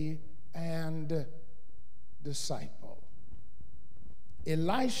 protege, and disciple.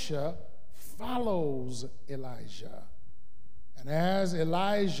 Elisha follows Elijah. And as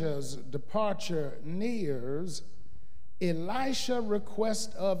Elijah's departure nears, Elisha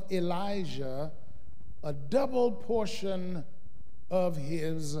requests of Elijah a double portion of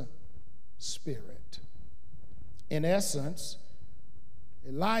his spirit. In essence,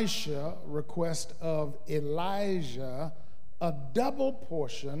 Elisha requests of Elijah a double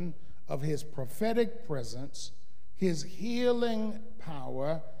portion of his prophetic presence, his healing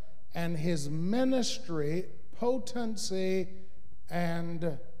power, and his ministry potency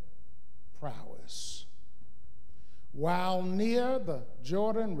and prowess. While near the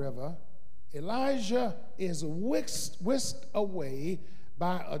Jordan River, Elijah is whisked away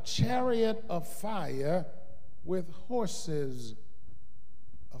by a chariot of fire with horses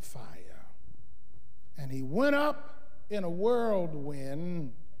of fire. And he went up in a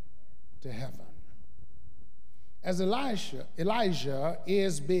whirlwind to heaven. As Elijah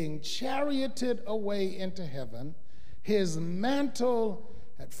is being charioted away into heaven, his mantle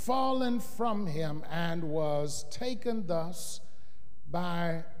had fallen from him and was taken thus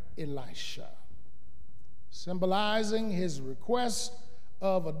by Elisha, symbolizing his request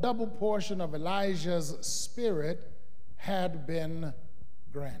of a double portion of Elijah's spirit had been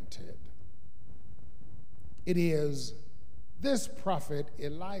granted. It is this prophet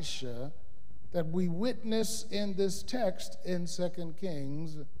Elisha that we witness in this text in 2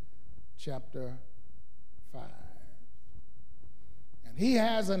 Kings chapter 5. And he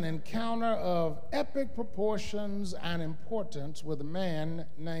has an encounter of epic proportions and importance with a man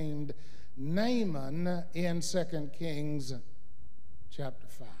named Naaman in 2 Kings chapter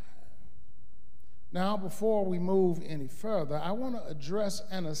 5. Now, before we move any further, I want to address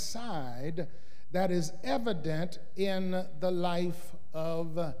an aside that is evident in the life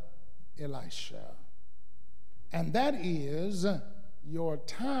of Elisha. And that is, your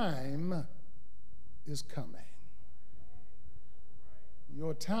time is coming.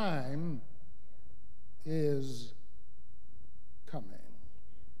 Your time is coming.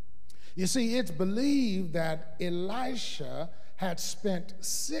 You see, it's believed that Elisha had spent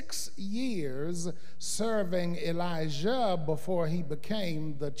 6 years serving Elijah before he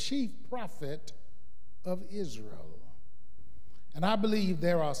became the chief prophet of Israel. And I believe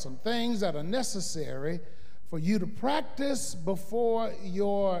there are some things that are necessary for you to practice before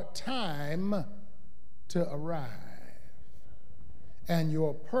your time to arrive and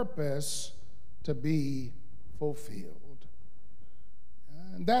your purpose to be fulfilled.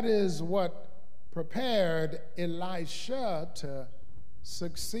 And that is what prepared Elisha to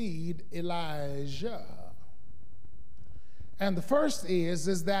succeed Elijah. And the first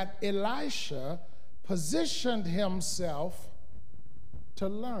is that Elisha positioned himself to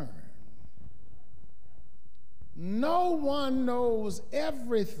learn. No one knows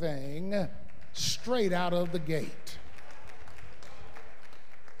everything straight out of the gate.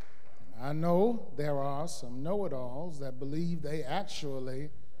 I know there are some know-it-alls that believe they actually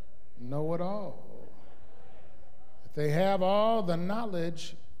know it all. That they have all the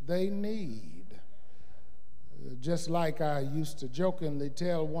knowledge they need. Just like I used to jokingly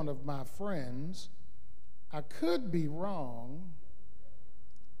tell one of my friends, I could be wrong,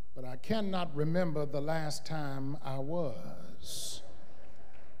 but I cannot remember the last time I was.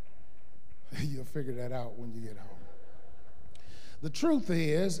 You'll figure that out when you get home. The truth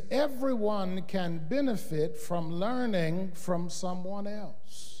is, everyone can benefit from learning from someone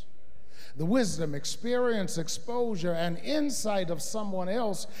else. The wisdom, experience, exposure, and insight of someone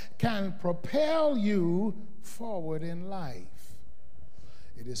else can propel you forward in life.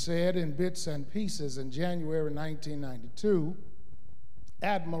 It is said in Bits and Pieces in January 1992,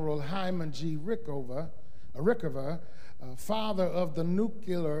 Admiral Hyman G. Rickover father of the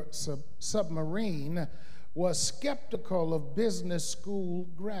nuclear submarine, was skeptical of business school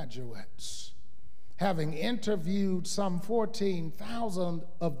graduates. Having interviewed some 14,000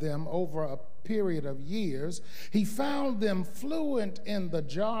 of them over a period of years, he found them fluent in the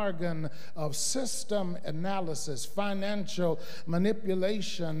jargon of system analysis, financial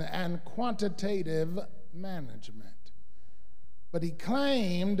manipulation, and quantitative management. But he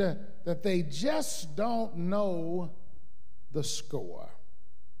claimed that they just don't know the score.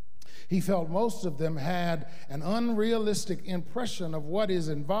 He felt most of them had an unrealistic impression of what is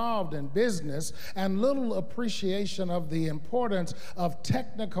involved in business and little appreciation of the importance of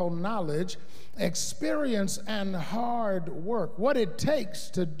technical knowledge, experience, and hard work. What it takes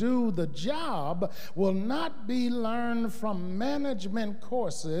to do the job will not be learned from management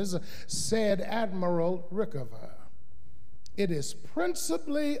courses, said Admiral Rickover. It is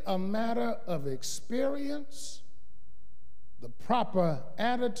principally a matter of experience, the proper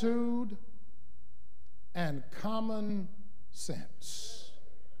attitude, and common sense,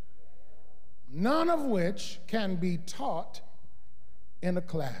 none of which can be taught in a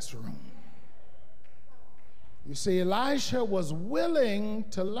classroom. You see, Elisha was willing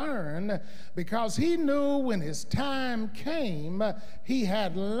to learn because he knew when his time came, he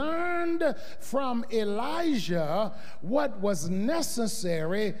had learned from Elijah what was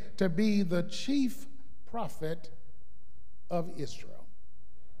necessary to be the chief prophet of Israel.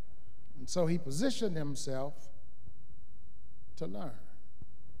 And so he positioned himself to learn.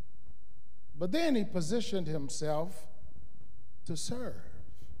 But then he positioned himself to serve.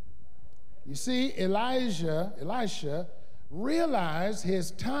 You see, Elisha realized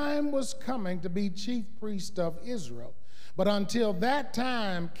his time was coming to be chief priest of Israel. But until that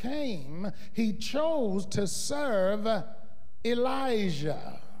time came, he chose to serve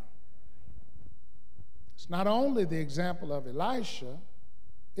Elijah. It's not only the example of Elisha,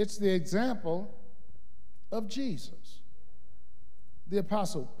 it's the example of Jesus. The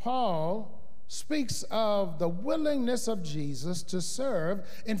Apostle Paul speaks of the willingness of Jesus to serve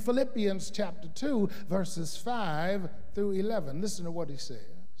in Philippians chapter 2, verses 5 through 11. Listen to what he says.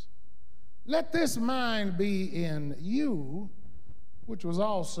 Let this mind be in you, which was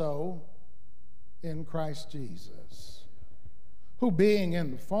also in Christ Jesus, who being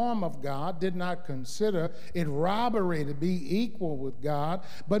in the form of God did not consider it robbery to be equal with God,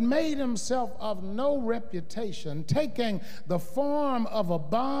 but made himself of no reputation, taking the form of a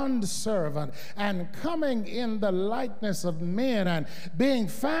bondservant and coming in the likeness of men, and being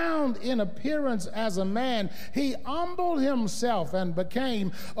found in appearance as a man, he humbled himself and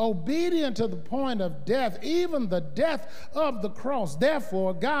became obedient to the point of death, even the death of the cross.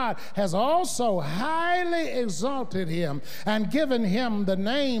 Therefore, God has also highly exalted him and given him the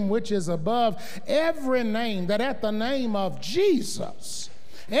name which is above every name, that at the name of Jesus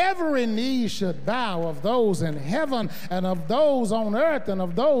every knee should bow, of those in heaven and of those on earth and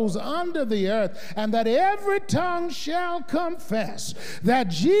of those under the earth, and that every tongue shall confess that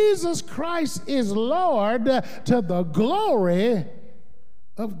Jesus Christ is Lord, to the glory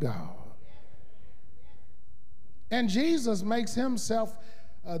of God. And Jesus makes himself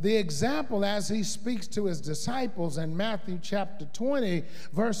the example as he speaks to his disciples in Matthew chapter 20,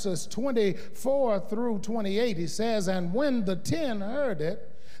 verses 24 through 28. He says, and when the 10 heard it,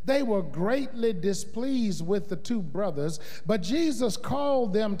 they were greatly displeased with the two brothers, but Jesus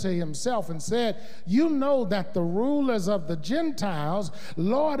called them to himself and said, you know that the rulers of the Gentiles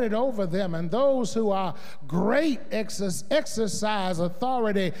lord it over them, and those who are great exercise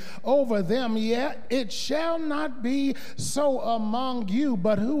authority over them, yet it shall not be so among you,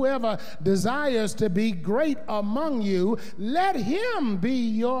 but whoever desires to be great among you, let him be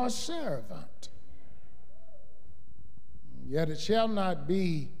your servant. Yet it shall not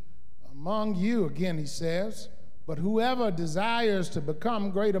be among you, again he says, but whoever desires to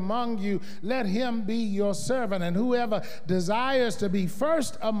become great among you, let him be your servant. And whoever desires to be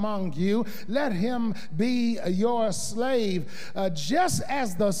first among you, let him be your slave. Just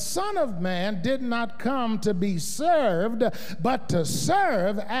as the Son of Man did not come to be served, but to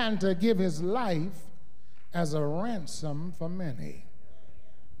serve and to give his life as a ransom for many.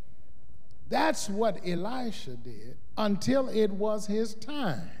 That's what Elisha did until it was his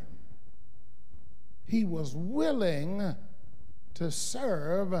time. He was willing to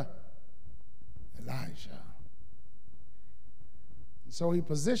serve Elijah. And so he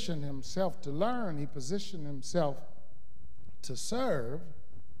positioned himself to learn, he positioned himself to serve,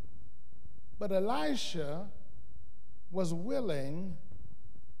 but Elisha was willing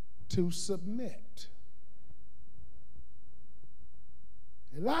to submit.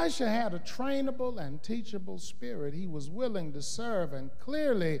 Elisha had a trainable and teachable spirit. He was willing to serve, and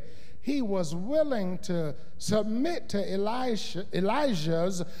clearly he was willing to submit to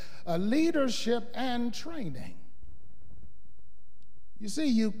Elijah's leadership and training. You see,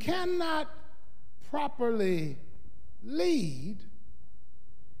 you cannot properly lead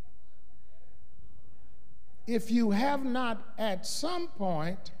if you have not at some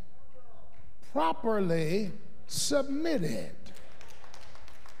point properly submitted.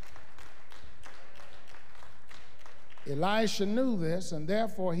 Elisha knew this, and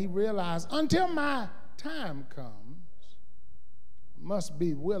therefore he realized, until my time comes, I must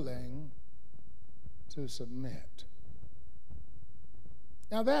be willing to submit.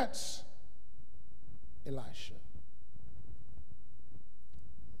 Now that's Elisha.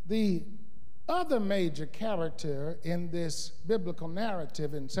 The other major character in this biblical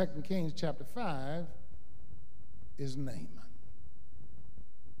narrative in 2 Kings chapter 5 is Naaman.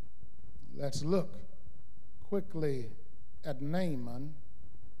 Let's look quickly at Naaman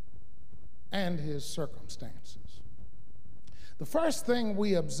and his circumstances. The first thing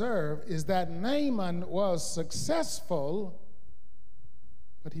we observe is that Naaman was successful,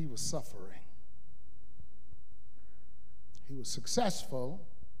 but he was suffering. He was successful,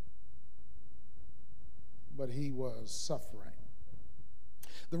 but he was suffering.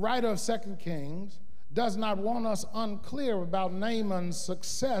 The writer of 2 Kings does not want us unclear about Naaman's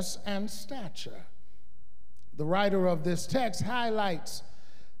success and stature. The writer of this text highlights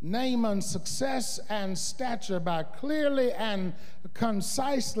Naaman's success and stature by clearly and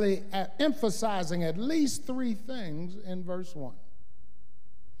concisely emphasizing at least three things in verse 1.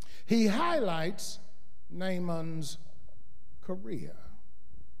 He highlights Naaman's career.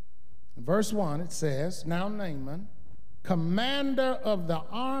 In verse 1, it says, "Now Naaman, commander of the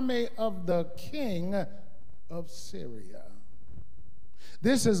army of the king of Syria."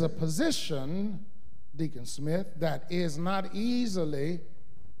 This is a position, Deacon Smith, that is not easily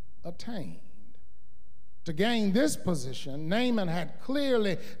attained. To gain this position, Naaman had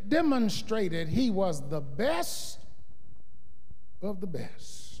clearly demonstrated he was the best of the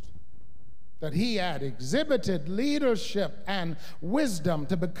best, that he had exhibited leadership and wisdom.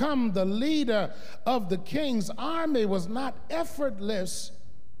 To become the leader of the king's army was not effortless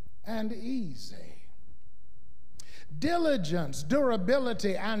and easy. Diligence,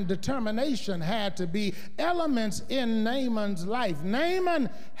 durability, and determination had to be elements in Naaman's life.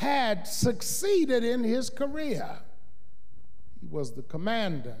 Naaman had succeeded in his career. He was the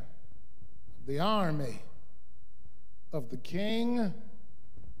commander of the army of the king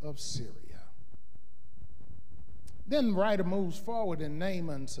of Syria. Then the writer moves forward in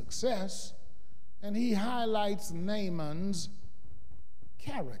Naaman's success, and he highlights Naaman's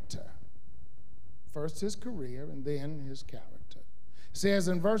character. First his career, and then his character. It says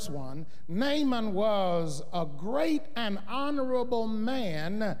in verse 1, Naaman was a great and honorable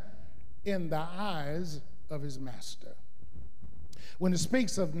man in the eyes of his master. When it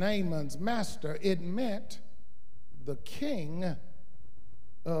speaks of Naaman's master, it meant the king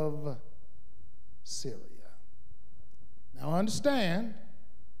of Syria. Now understand,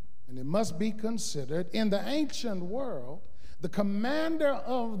 and it must be considered, in the ancient world, the commander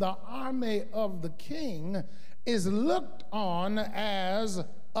of the army of the king is looked on as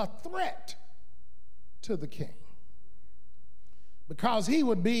a threat to the king, because he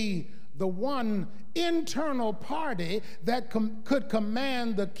would be the one internal party that could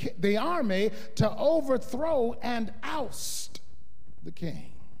command the army to overthrow and oust the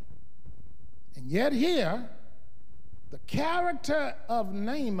king. And yet here, the character of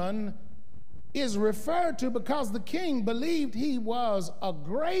Naaman is referred to because the king believed he was a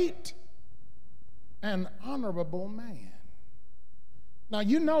great and honorable man. Now,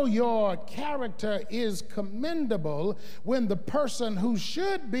 you know your character is commendable when the person who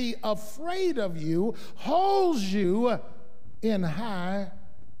should be afraid of you holds you in high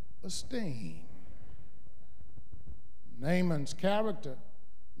esteem. Naaman's character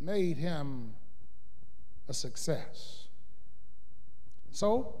made him a success.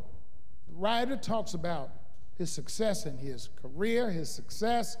 So, the writer talks about his success in his career, his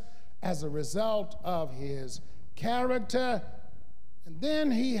success as a result of his character, and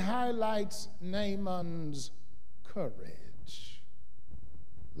then he highlights Naaman's courage.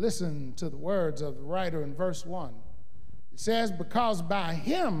 Listen to the words of the writer in verse 1. It says, "Because by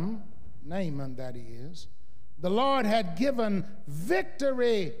him," Naaman that is, "the Lord had given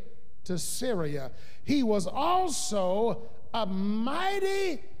victory to Syria. He was also a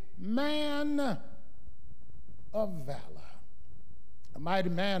mighty man of valor." A mighty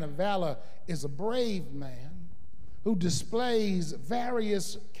man of valor is a brave man who displays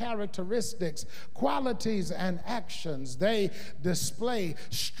various characteristics, qualities, and actions. They display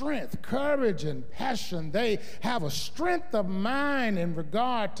strength, courage, and passion. They have a strength of mind in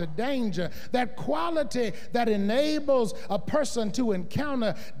regard to danger, that quality that enables a person to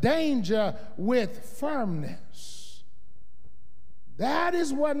encounter danger with firmness. That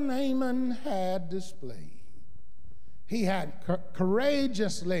is what Naaman had displayed. He had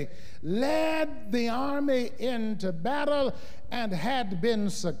courageously led the army into battle and had been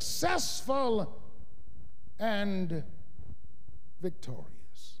successful and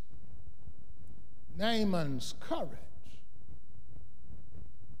victorious. Naaman's courage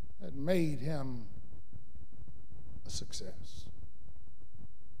had made him a success.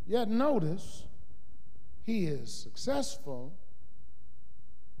 Yet notice, he is successful,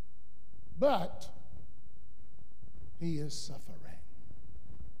 but he is suffering.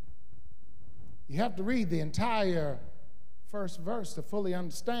 You have to read the entire first verse to fully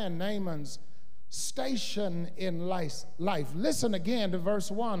understand Naaman's station in life. Listen again to verse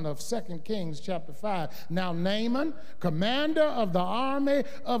 1 of 2 Kings chapter 5. Now Naaman, commander of the army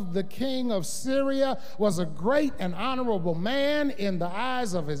of the king of Syria, was a great and honorable man in the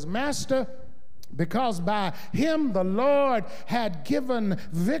eyes of his master, because by him the Lord had given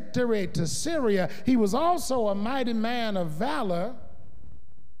victory to Syria. He was also a mighty man of valor,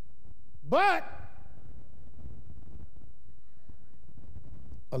 but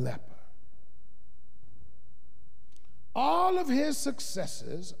a leper. All of his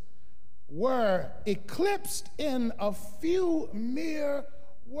successes were eclipsed in a few mere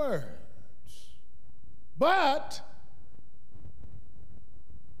words, but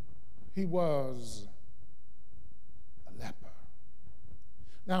he was a leper.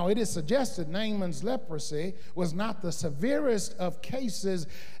 Now, it is suggested Naaman's leprosy was not the severest of cases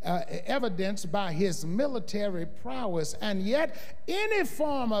evidenced by his military prowess, and yet any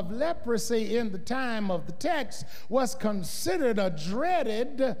form of leprosy in the time of the text was considered a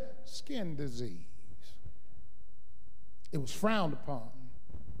dreaded skin disease. It was frowned upon.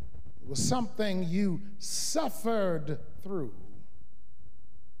 It was something you suffered through.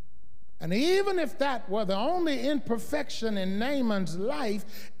 And even if that were the only imperfection in Naaman's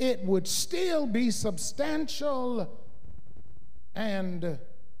life, it would still be substantial and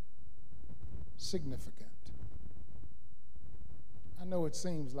significant. I know it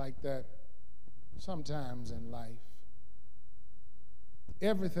seems like that sometimes in life.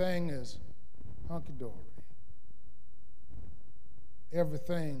 Everything is hunky-dory.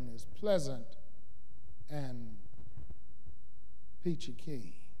 Everything is pleasant and peachy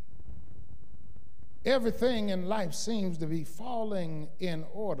keen. Everything in life seems to be falling in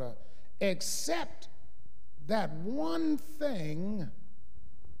order, except that one thing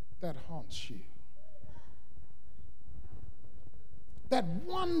that haunts you. That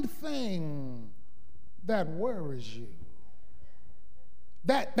one thing that worries you.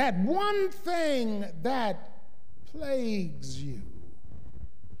 That one thing that plagues you.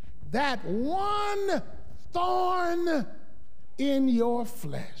 That one thorn in your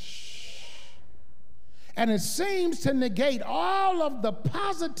flesh. And it seems to negate all of the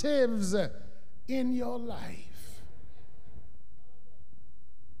positives in your life.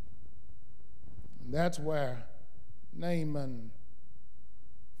 And that's where Naaman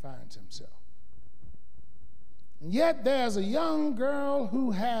finds himself. And yet there's a young girl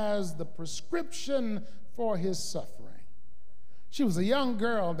who has the prescription for his suffering. She was a young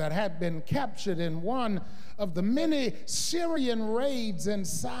girl that had been captured in one of the many Syrian raids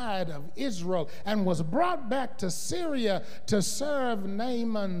inside of Israel and was brought back to Syria to serve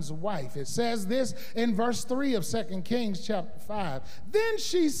Naaman's wife. It says this in verse 3 of 2 Kings chapter 5. Then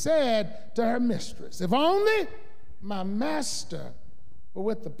she said to her mistress, if only my master were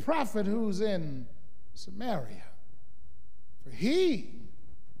with the prophet who's in Samaria. For he,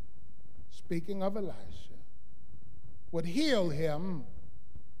 speaking of Elisha, would heal him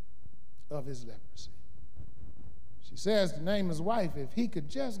of his leprosy. She says to Naaman's wife, if he could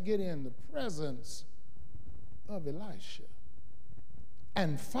just get in the presence of Elisha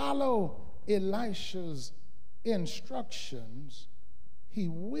and follow Elisha's instructions, he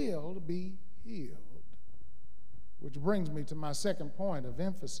will be healed. Which brings me to my second point of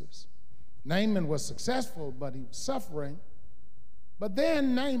emphasis. Naaman was successful, but he was suffering. But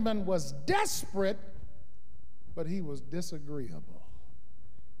then Naaman was desperate, but he was disagreeable.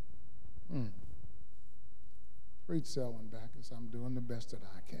 Preach Selwyn Backus, I'm doing the best that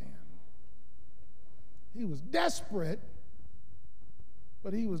I can. He was desperate,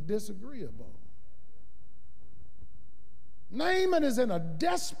 but he was disagreeable. Naaman is in a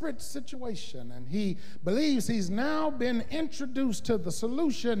desperate situation, and he believes he's now been introduced to the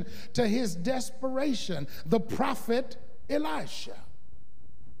solution to his desperation, the prophet Elisha.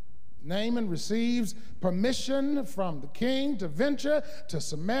 Naaman receives permission from the king to venture to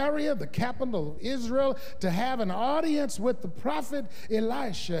Samaria, the capital of Israel, to have an audience with the prophet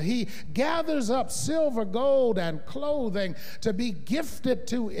Elisha. He gathers up silver, gold, and clothing to be gifted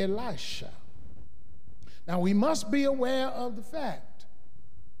to Elisha. Now, we must be aware of the fact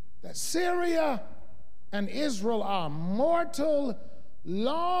that Syria and Israel are mortal,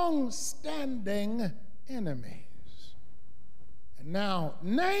 long-standing enemies. And now,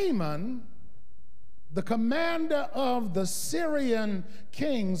 Naaman, the commander of the Syrian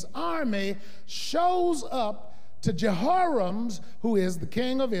king's army, shows up to Jehoram's, who is the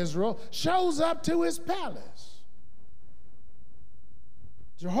king of Israel, shows up to his palace.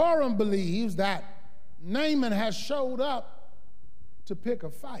 Jehoram believes that Naaman has showed up to pick a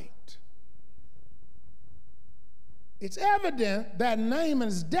fight. It's evident that Naaman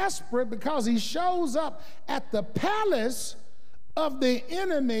is desperate because he shows up at the palace of the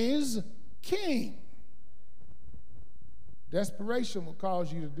enemy's king. Desperation will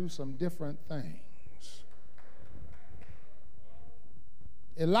cause you to do some different things.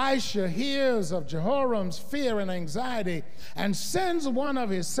 Elisha hears of Jehoram's fear and anxiety and sends one of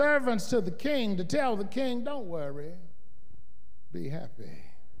his servants to the king to tell the king, don't worry, be happy.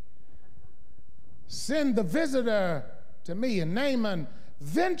 Send the visitor to me. And Naaman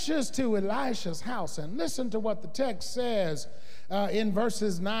ventures to Elisha's house, and listen to what the text says in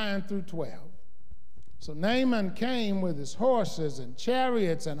verses 9 through 12. So Naaman came with his horses and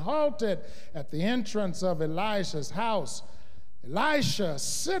chariots and halted at the entrance of Elisha's house. Elisha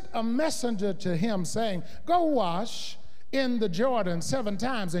sent a messenger to him saying, go wash in the Jordan 7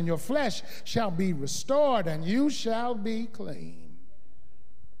 times, and your flesh shall be restored, and you shall be clean.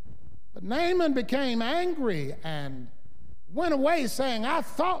 But Naaman became angry and went away, saying, I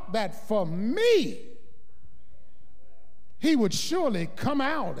thought that for me he would surely come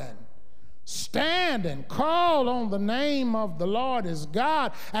out and stand and call on the name of the Lord his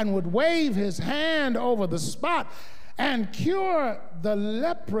God, and would wave his hand over the spot and cure the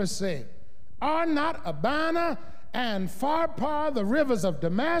leprosy. Are not Abana and Pharpar, the rivers of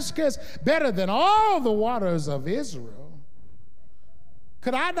Damascus, better than all the waters of Israel?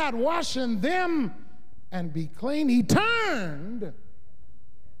 Could I not wash in them and be clean? He turned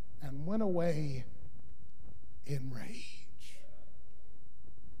and went away in rage.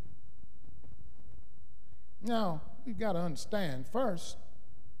 Now, we've got to understand first,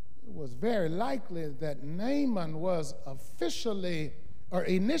 it was very likely that Naaman was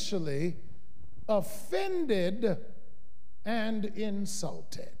initially offended and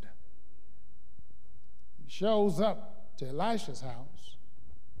insulted. He shows up to Elisha's house,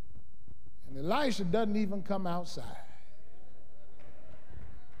 and Elisha doesn't even come outside.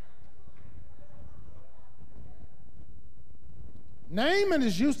 Naaman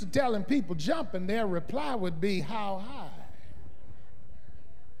is used to telling people jump, and their reply would be, how high?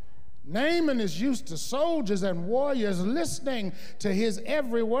 Naaman is used to soldiers and warriors listening to his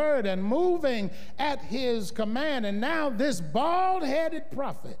every word and moving at his command. And now this bald-headed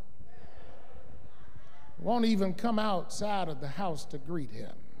prophet won't even come outside of the house to greet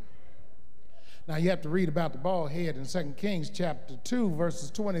him. Now you have to read about the bald head in 2 Kings chapter 2, verses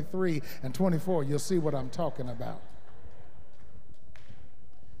 23 and 24. You'll see what I'm talking about.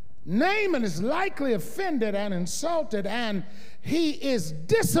 Naaman is likely offended and insulted, and he is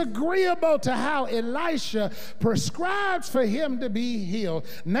disagreeable to how Elisha prescribes for him to be healed.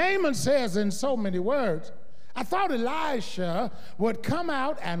 Naaman says in so many words, I thought Elisha would come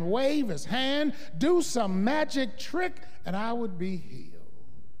out and wave his hand, do some magic trick, and I would be healed.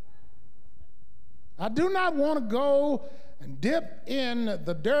 I do not want to go and dip in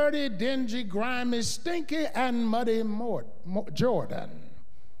the dirty, dingy, grimy, stinky, and muddy Jordan.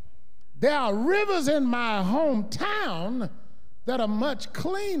 There are rivers in my hometown that are much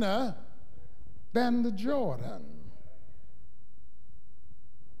cleaner than the Jordan.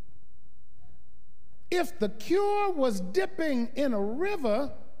 If the cure was dipping in a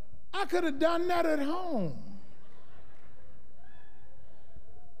river, I could have done that at home.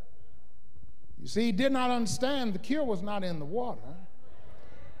 You see, he did not understand the cure was not in the water.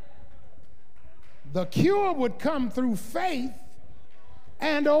 The cure would come through faith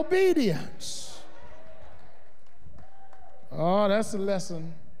and obedience. Oh, that's a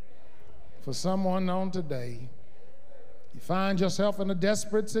lesson for someone on today. You find yourself in a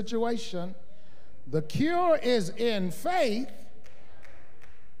desperate situation. The cure is in faith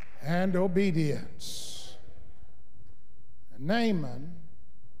and obedience. Naaman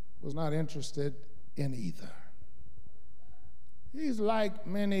was not interested in either. He's like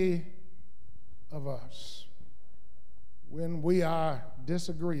many of us. When we are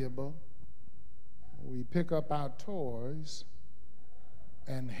disagreeable, we pick up our toys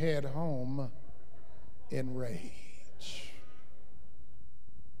and head home in rage.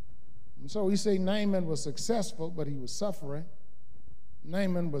 And so we say Naaman was successful, but he was suffering.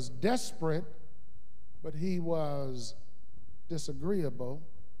 Naaman was desperate, but he was disagreeable.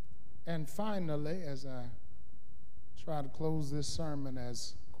 And finally, as I try to close this sermon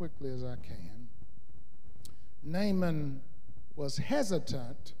as quickly as I can, Naaman was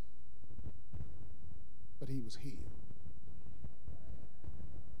hesitant, but he was healed.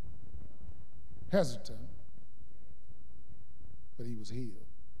 Hesitant, but he was healed.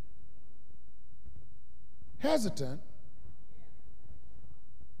 Hesitant,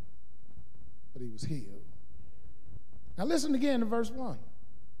 but he was healed. Now listen again to verse 1.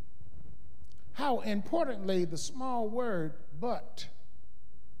 How importantly the small word but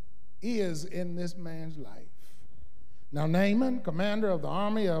is in this man's life. Now Naaman, commander of the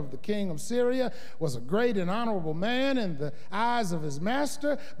army of the king of Syria, was a great and honorable man in the eyes of his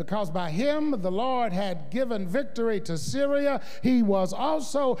master, because by him the Lord had given victory to Syria. He was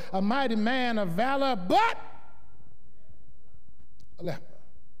also a mighty man of valor, but a leper.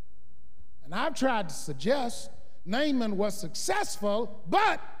 And I've tried to suggest Naaman was successful,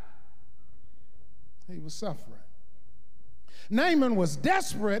 but he was suffering. Naaman was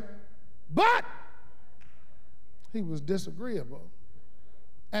desperate, but he was disagreeable.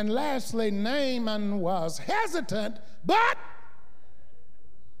 And lastly, Naaman was hesitant, but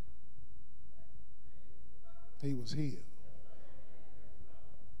he was healed.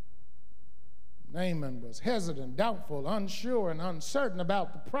 Naaman was hesitant, doubtful, unsure, and uncertain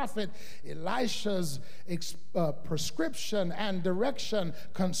about the prophet Elisha's prescription and direction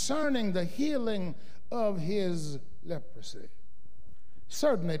concerning the healing of his leprosy.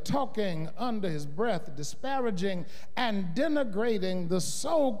 Certainly talking under his breath, disparaging and denigrating the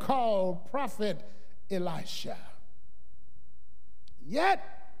so-called prophet Elisha.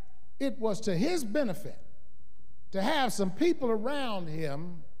 Yet, it was to his benefit to have some people around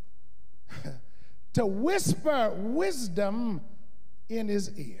him to whisper wisdom in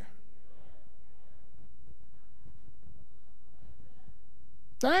his ear.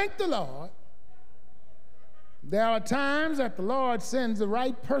 Thank the Lord. There are times that the Lord sends the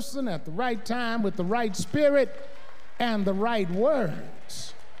right person at the right time with the right spirit and the right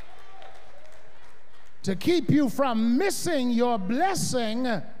words to keep you from missing your blessing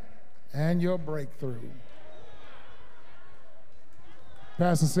and your breakthrough.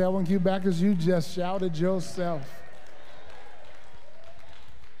 Pastor Selwyn Q. Backus, you just shouted yourself.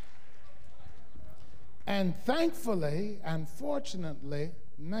 And thankfully and fortunately,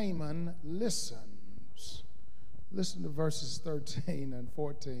 Naaman listens. Listen to verses 13 and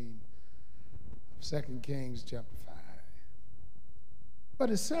 14 of 2 Kings chapter 5. But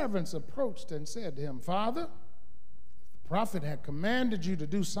his servants approached and said to him, Father, if the prophet had commanded you to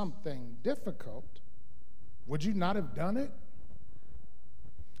do something difficult, would you not have done it?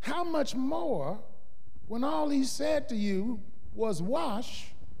 How much more when all he said to you was wash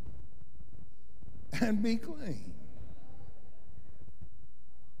and be clean?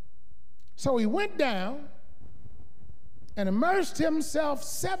 So he went down and immersed himself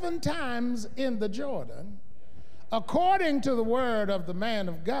 7 times in the Jordan, according to the word of the man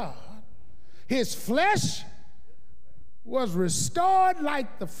of God. His flesh was restored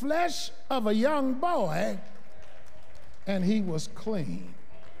like the flesh of a young boy, and he was clean.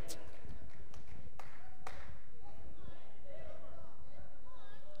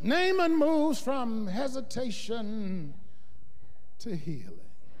 Naaman moves from hesitation to healing.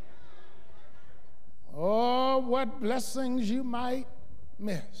 Oh, what blessings you might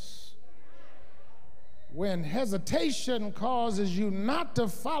miss when hesitation causes you not to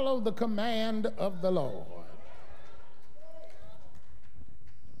follow the command of the Lord.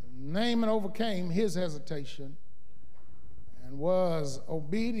 Naaman overcame his hesitation and was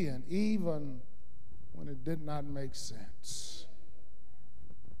obedient even when it did not make sense.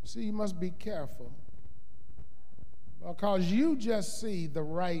 See, you must be careful because you just see the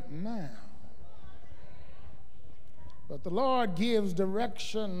right now. But the Lord gives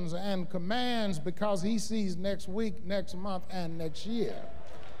directions and commands because he sees next week, next month, and next year.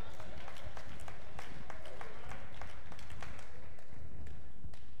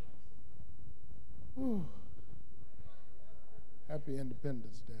 Whew. Happy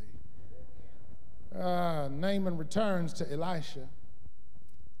Independence Day. Naaman returns to Elisha,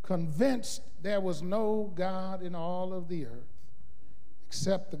 convinced there was no God in all of the earth.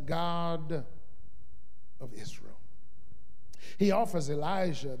 except the God of Israel. He offers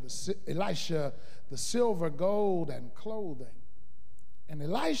Elisha the silver, gold, and clothing. And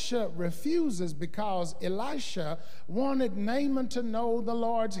Elisha refuses because Elisha wanted Naaman to know the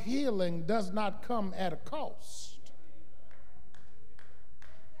Lord's healing does not come at a cost.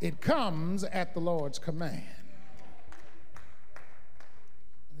 It comes at the Lord's command.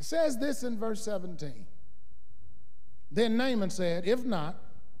 It says this in verse 17. Then Naaman said, if not,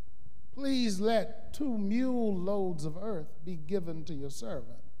 please let 2 mule loads of earth be given to your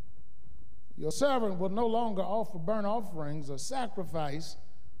servant. Your servant will no longer offer burnt offerings or sacrifice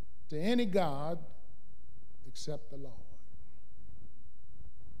to any god except the Lord.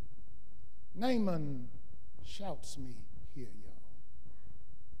 Naaman shouts me here, y'all.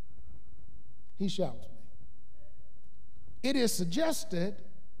 He shouts me. It is suggested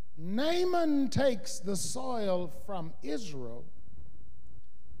Naaman takes the soil from Israel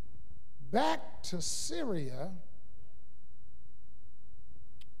back to Syria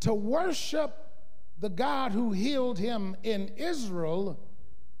to worship the God who healed him in Israel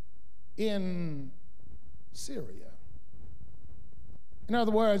in Syria. In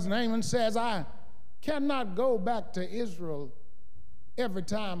other words, Naaman says, I cannot go back to Israel every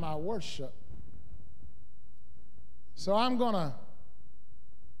time I worship. So I'm going to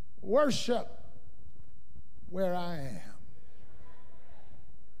worship where I am.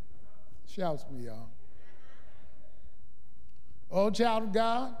 Shouts me, y'all. Oh, child of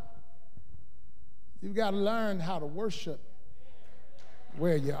God, you've got to learn how to worship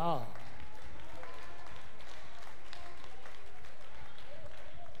where you are.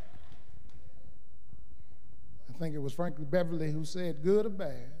 I think it was Franklin Beverly who said, good or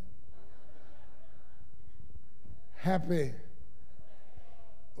bad, happy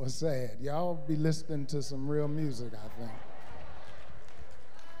or sad. Y'all be listening to some real music, I think.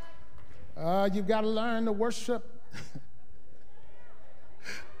 You've got to learn to worship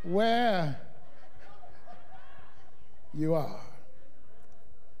where you are.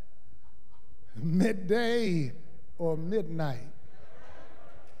 Midday or midnight.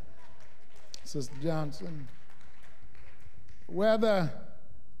 Sister Johnson, whether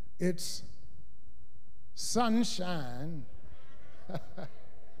it's sunshine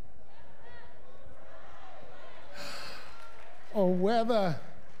or whether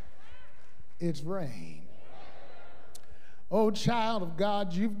it's rain. Oh, child of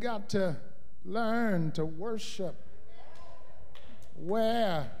God, you've got to learn to worship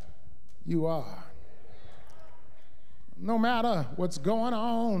where you are. No matter what's going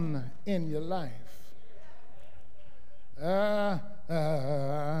on in your life.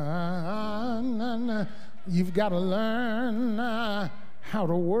 You've got to learn how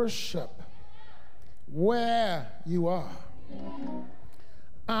to worship where you are.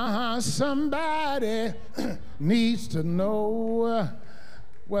 Somebody needs to know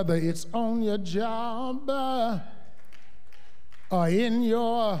whether it's on your job or in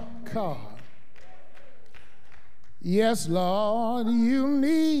your car. Yes, Lord, you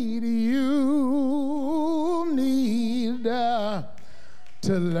need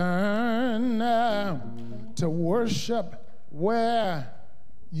to learn to worship where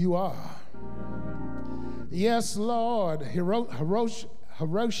you are. Yes, Lord,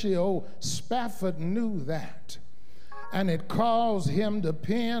 Horatio Spafford knew that, and it caused him to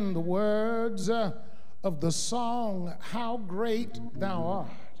pen the words of the song, How Great Thou Art.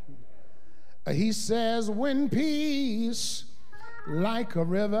 He says, when peace like a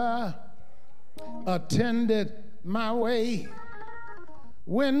river attended my way,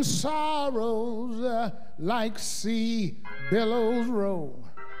 when sorrows like sea billows roll,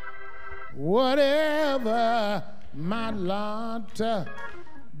 whatever my lot,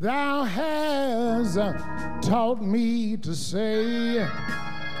 thou hast taught me to say,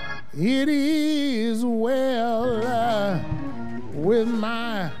 it is well with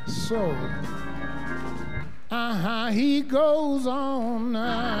my soul. He goes on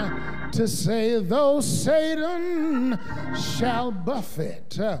to say, though Satan shall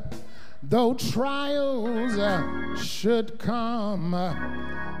buffet, though trials should come,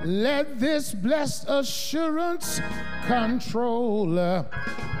 let this blessed assurance control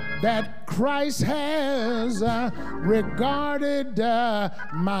that Christ has regarded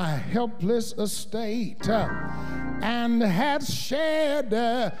my helpless estate and hath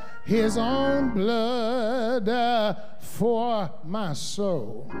shed his own blood for my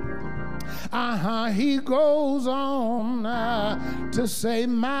soul. He goes on to say,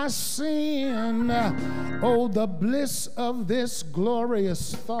 my sin, oh, the bliss of this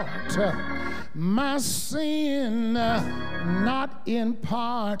glorious thought, my sin, not in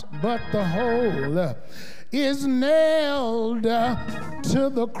part but the whole, is nailed to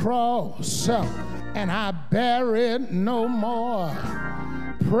the cross, and I bear it no more.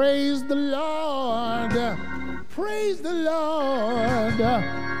 Praise the Lord, praise the Lord.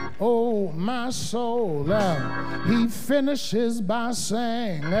 Oh, my soul. He finishes by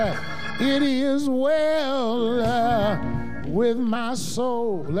saying, it is well with my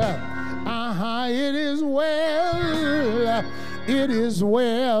soul. It is well. It is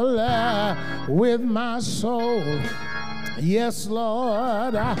well with my soul. Yes,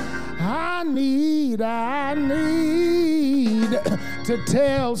 Lord, I need to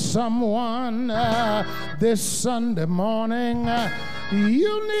tell someone this Sunday morning,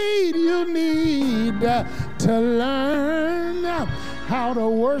 you need to learn how to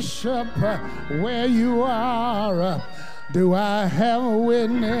worship where you are. Do I have a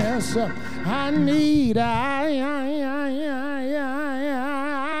witness? I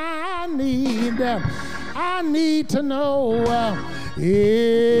need to know, is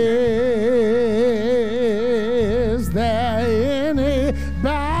there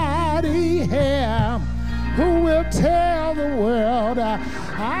anybody here who will tell the world,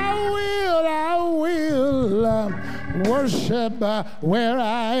 I will worship where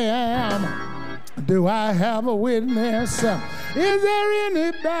I am? Do I have a witness? Is there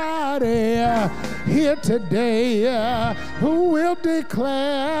anybody here today who will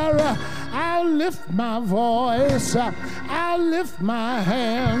declare, I'll lift my voice, I'll lift my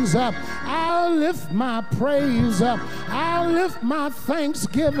hands, I'll lift my praise, I'll lift my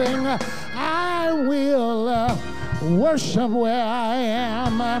thanksgiving, I will worship where I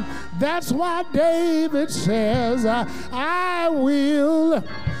am. That's why David says, I will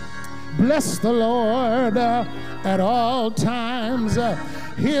bless the Lord at all times.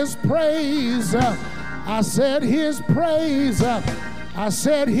 His praise, I said his praise, I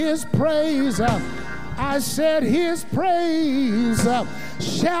said his praise, I said his praise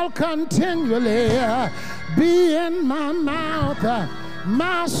shall continually be in my mouth.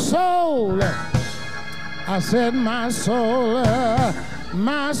 My soul, I said my soul,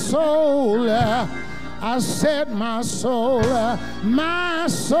 my soul, I said my soul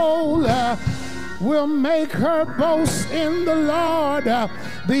will make her boast in the Lord.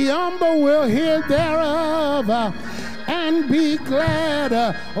 The humble will hear thereof and be glad.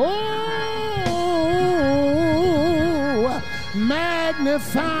 Oh,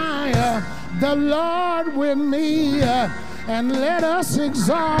 magnify the Lord with me, and let us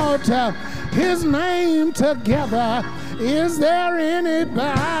exalt his name together. Is there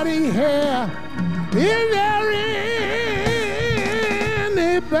anybody here? Is there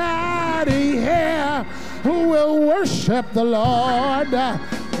anybody here who will worship the Lord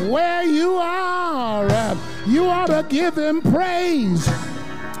where you are? You ought to give him praise.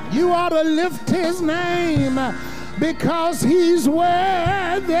 You ought to lift his name because he's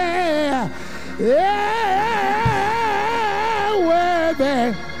worthy. Yeah,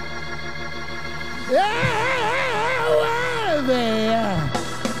 worthy. Yeah, worthy.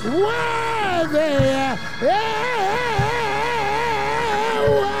 Worthy. Yeah,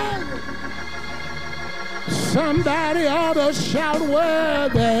 worthy. Somebody ought to shout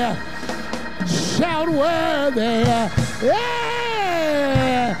worthy. Shout worthy. Yeah,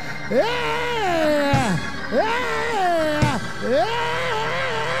 yeah, yeah, yeah,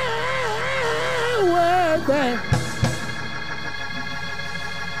 worthy.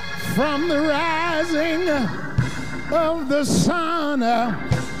 From the rising of the sun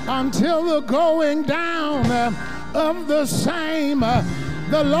until the going down of the same,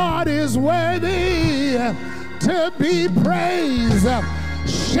 the Lord is worthy to be praised.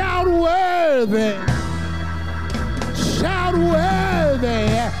 Shout worthy. Shout worthy.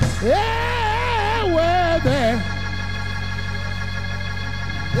 Yeah, worthy.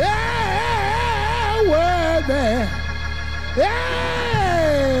 Yeah, worthy.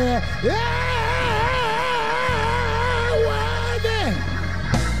 Yeah, yeah, worthy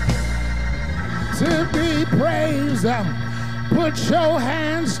to be praised. Put your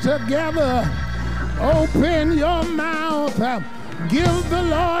hands together. Open your mouth. Give the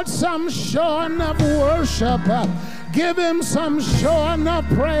Lord some sure enough worship. Give him some sure enough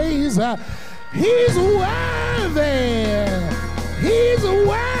praise. He's worthy. He's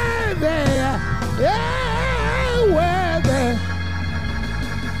worthy. Yeah, worthy.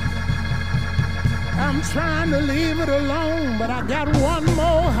 I'm trying to leave it alone, but I got one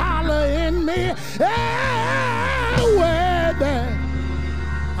more holler upon me. Where there,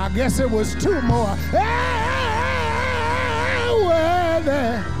 I guess it was two more. Where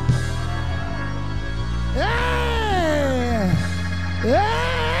there,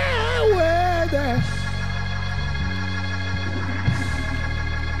 where there.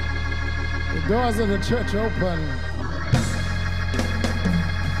 The doors of the church open.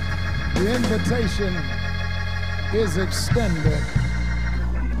 The invitation is extended.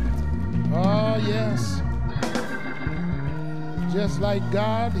 Oh, yes. Just like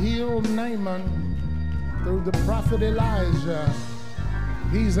God healed Naaman through the prophet Elijah,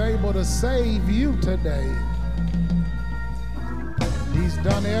 he's able to save you today. He's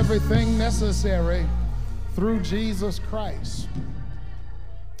done everything necessary through Jesus Christ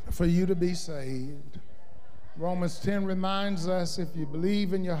for you to be saved. Romans 10 reminds us, if you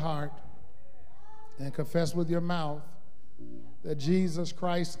believe in your heart and confess with your mouth that Jesus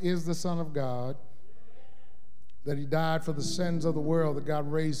Christ is the Son of God, that he died for the sins of the world, that God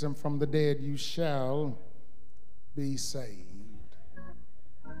raised him from the dead, you shall be saved.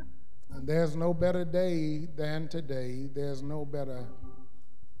 And there's no better day than today. There's no better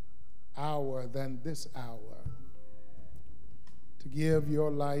hour than this hour to give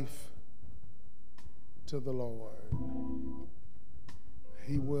your life to the Lord.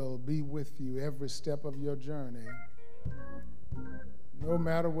 He will be with you every step of your journey. No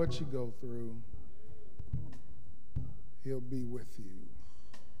matter what you go through, he'll be with you.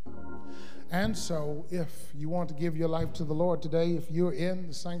 And so, if you want to give your life to the Lord today, if you're in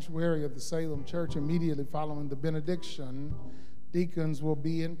the sanctuary of the Salem Church immediately following the benediction, deacons will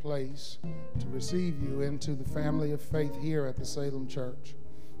be in place to receive you into the family of faith here at the Salem Church.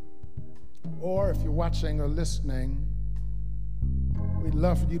 Or if you're watching or listening, we'd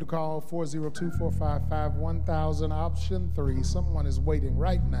love for you to call 402-455-1000, option 3. Someone is waiting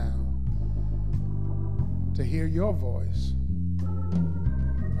right now to hear your voice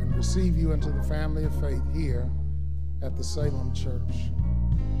and receive you into the family of faith here at the Salem Church.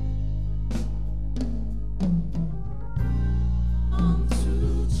 Come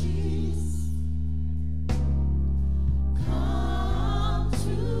to Jesus. Come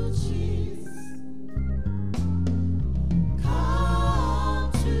to Jesus.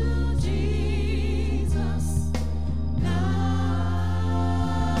 Come to Jesus now.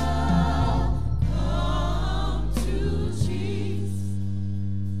 Come to Jesus.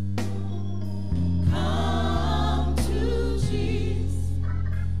 Come to Jesus.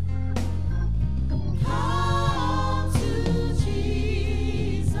 Come to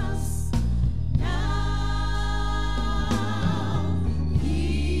Jesus now.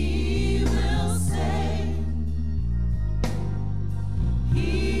 He will save.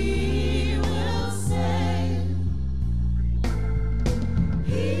 He will save.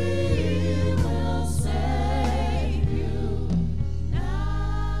 He will save you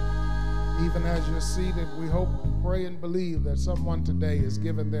now. Even as you're seated, we hope, pray, and believe that someone today has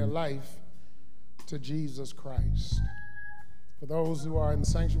given their life to Jesus Christ. For those who are in the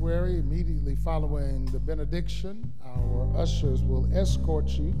sanctuary, immediately following the benediction, our ushers will escort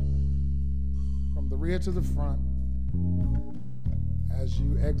you from the rear to the front as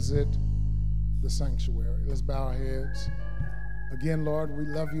you exit the sanctuary. Let's bow our heads. Again, Lord, we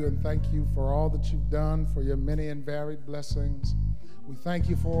love you and thank you for all that you've done, for your many and varied blessings. We thank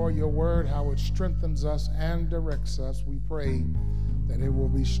you for your word, how it strengthens us and directs us. We pray that it will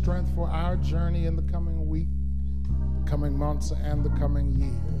be strength for our journey in the coming week, the coming months, and the coming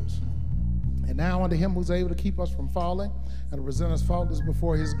years. And now unto him who's able to keep us from falling and to present us faultless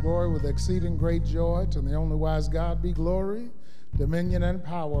before his glory with exceeding great joy, to the only wise God be glory, dominion, and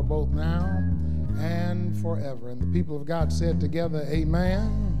power, both now and forever. And the people of God said together,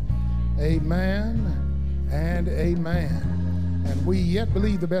 amen, amen, and amen. And we yet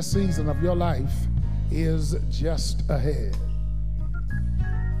believe the best season of your life is just ahead.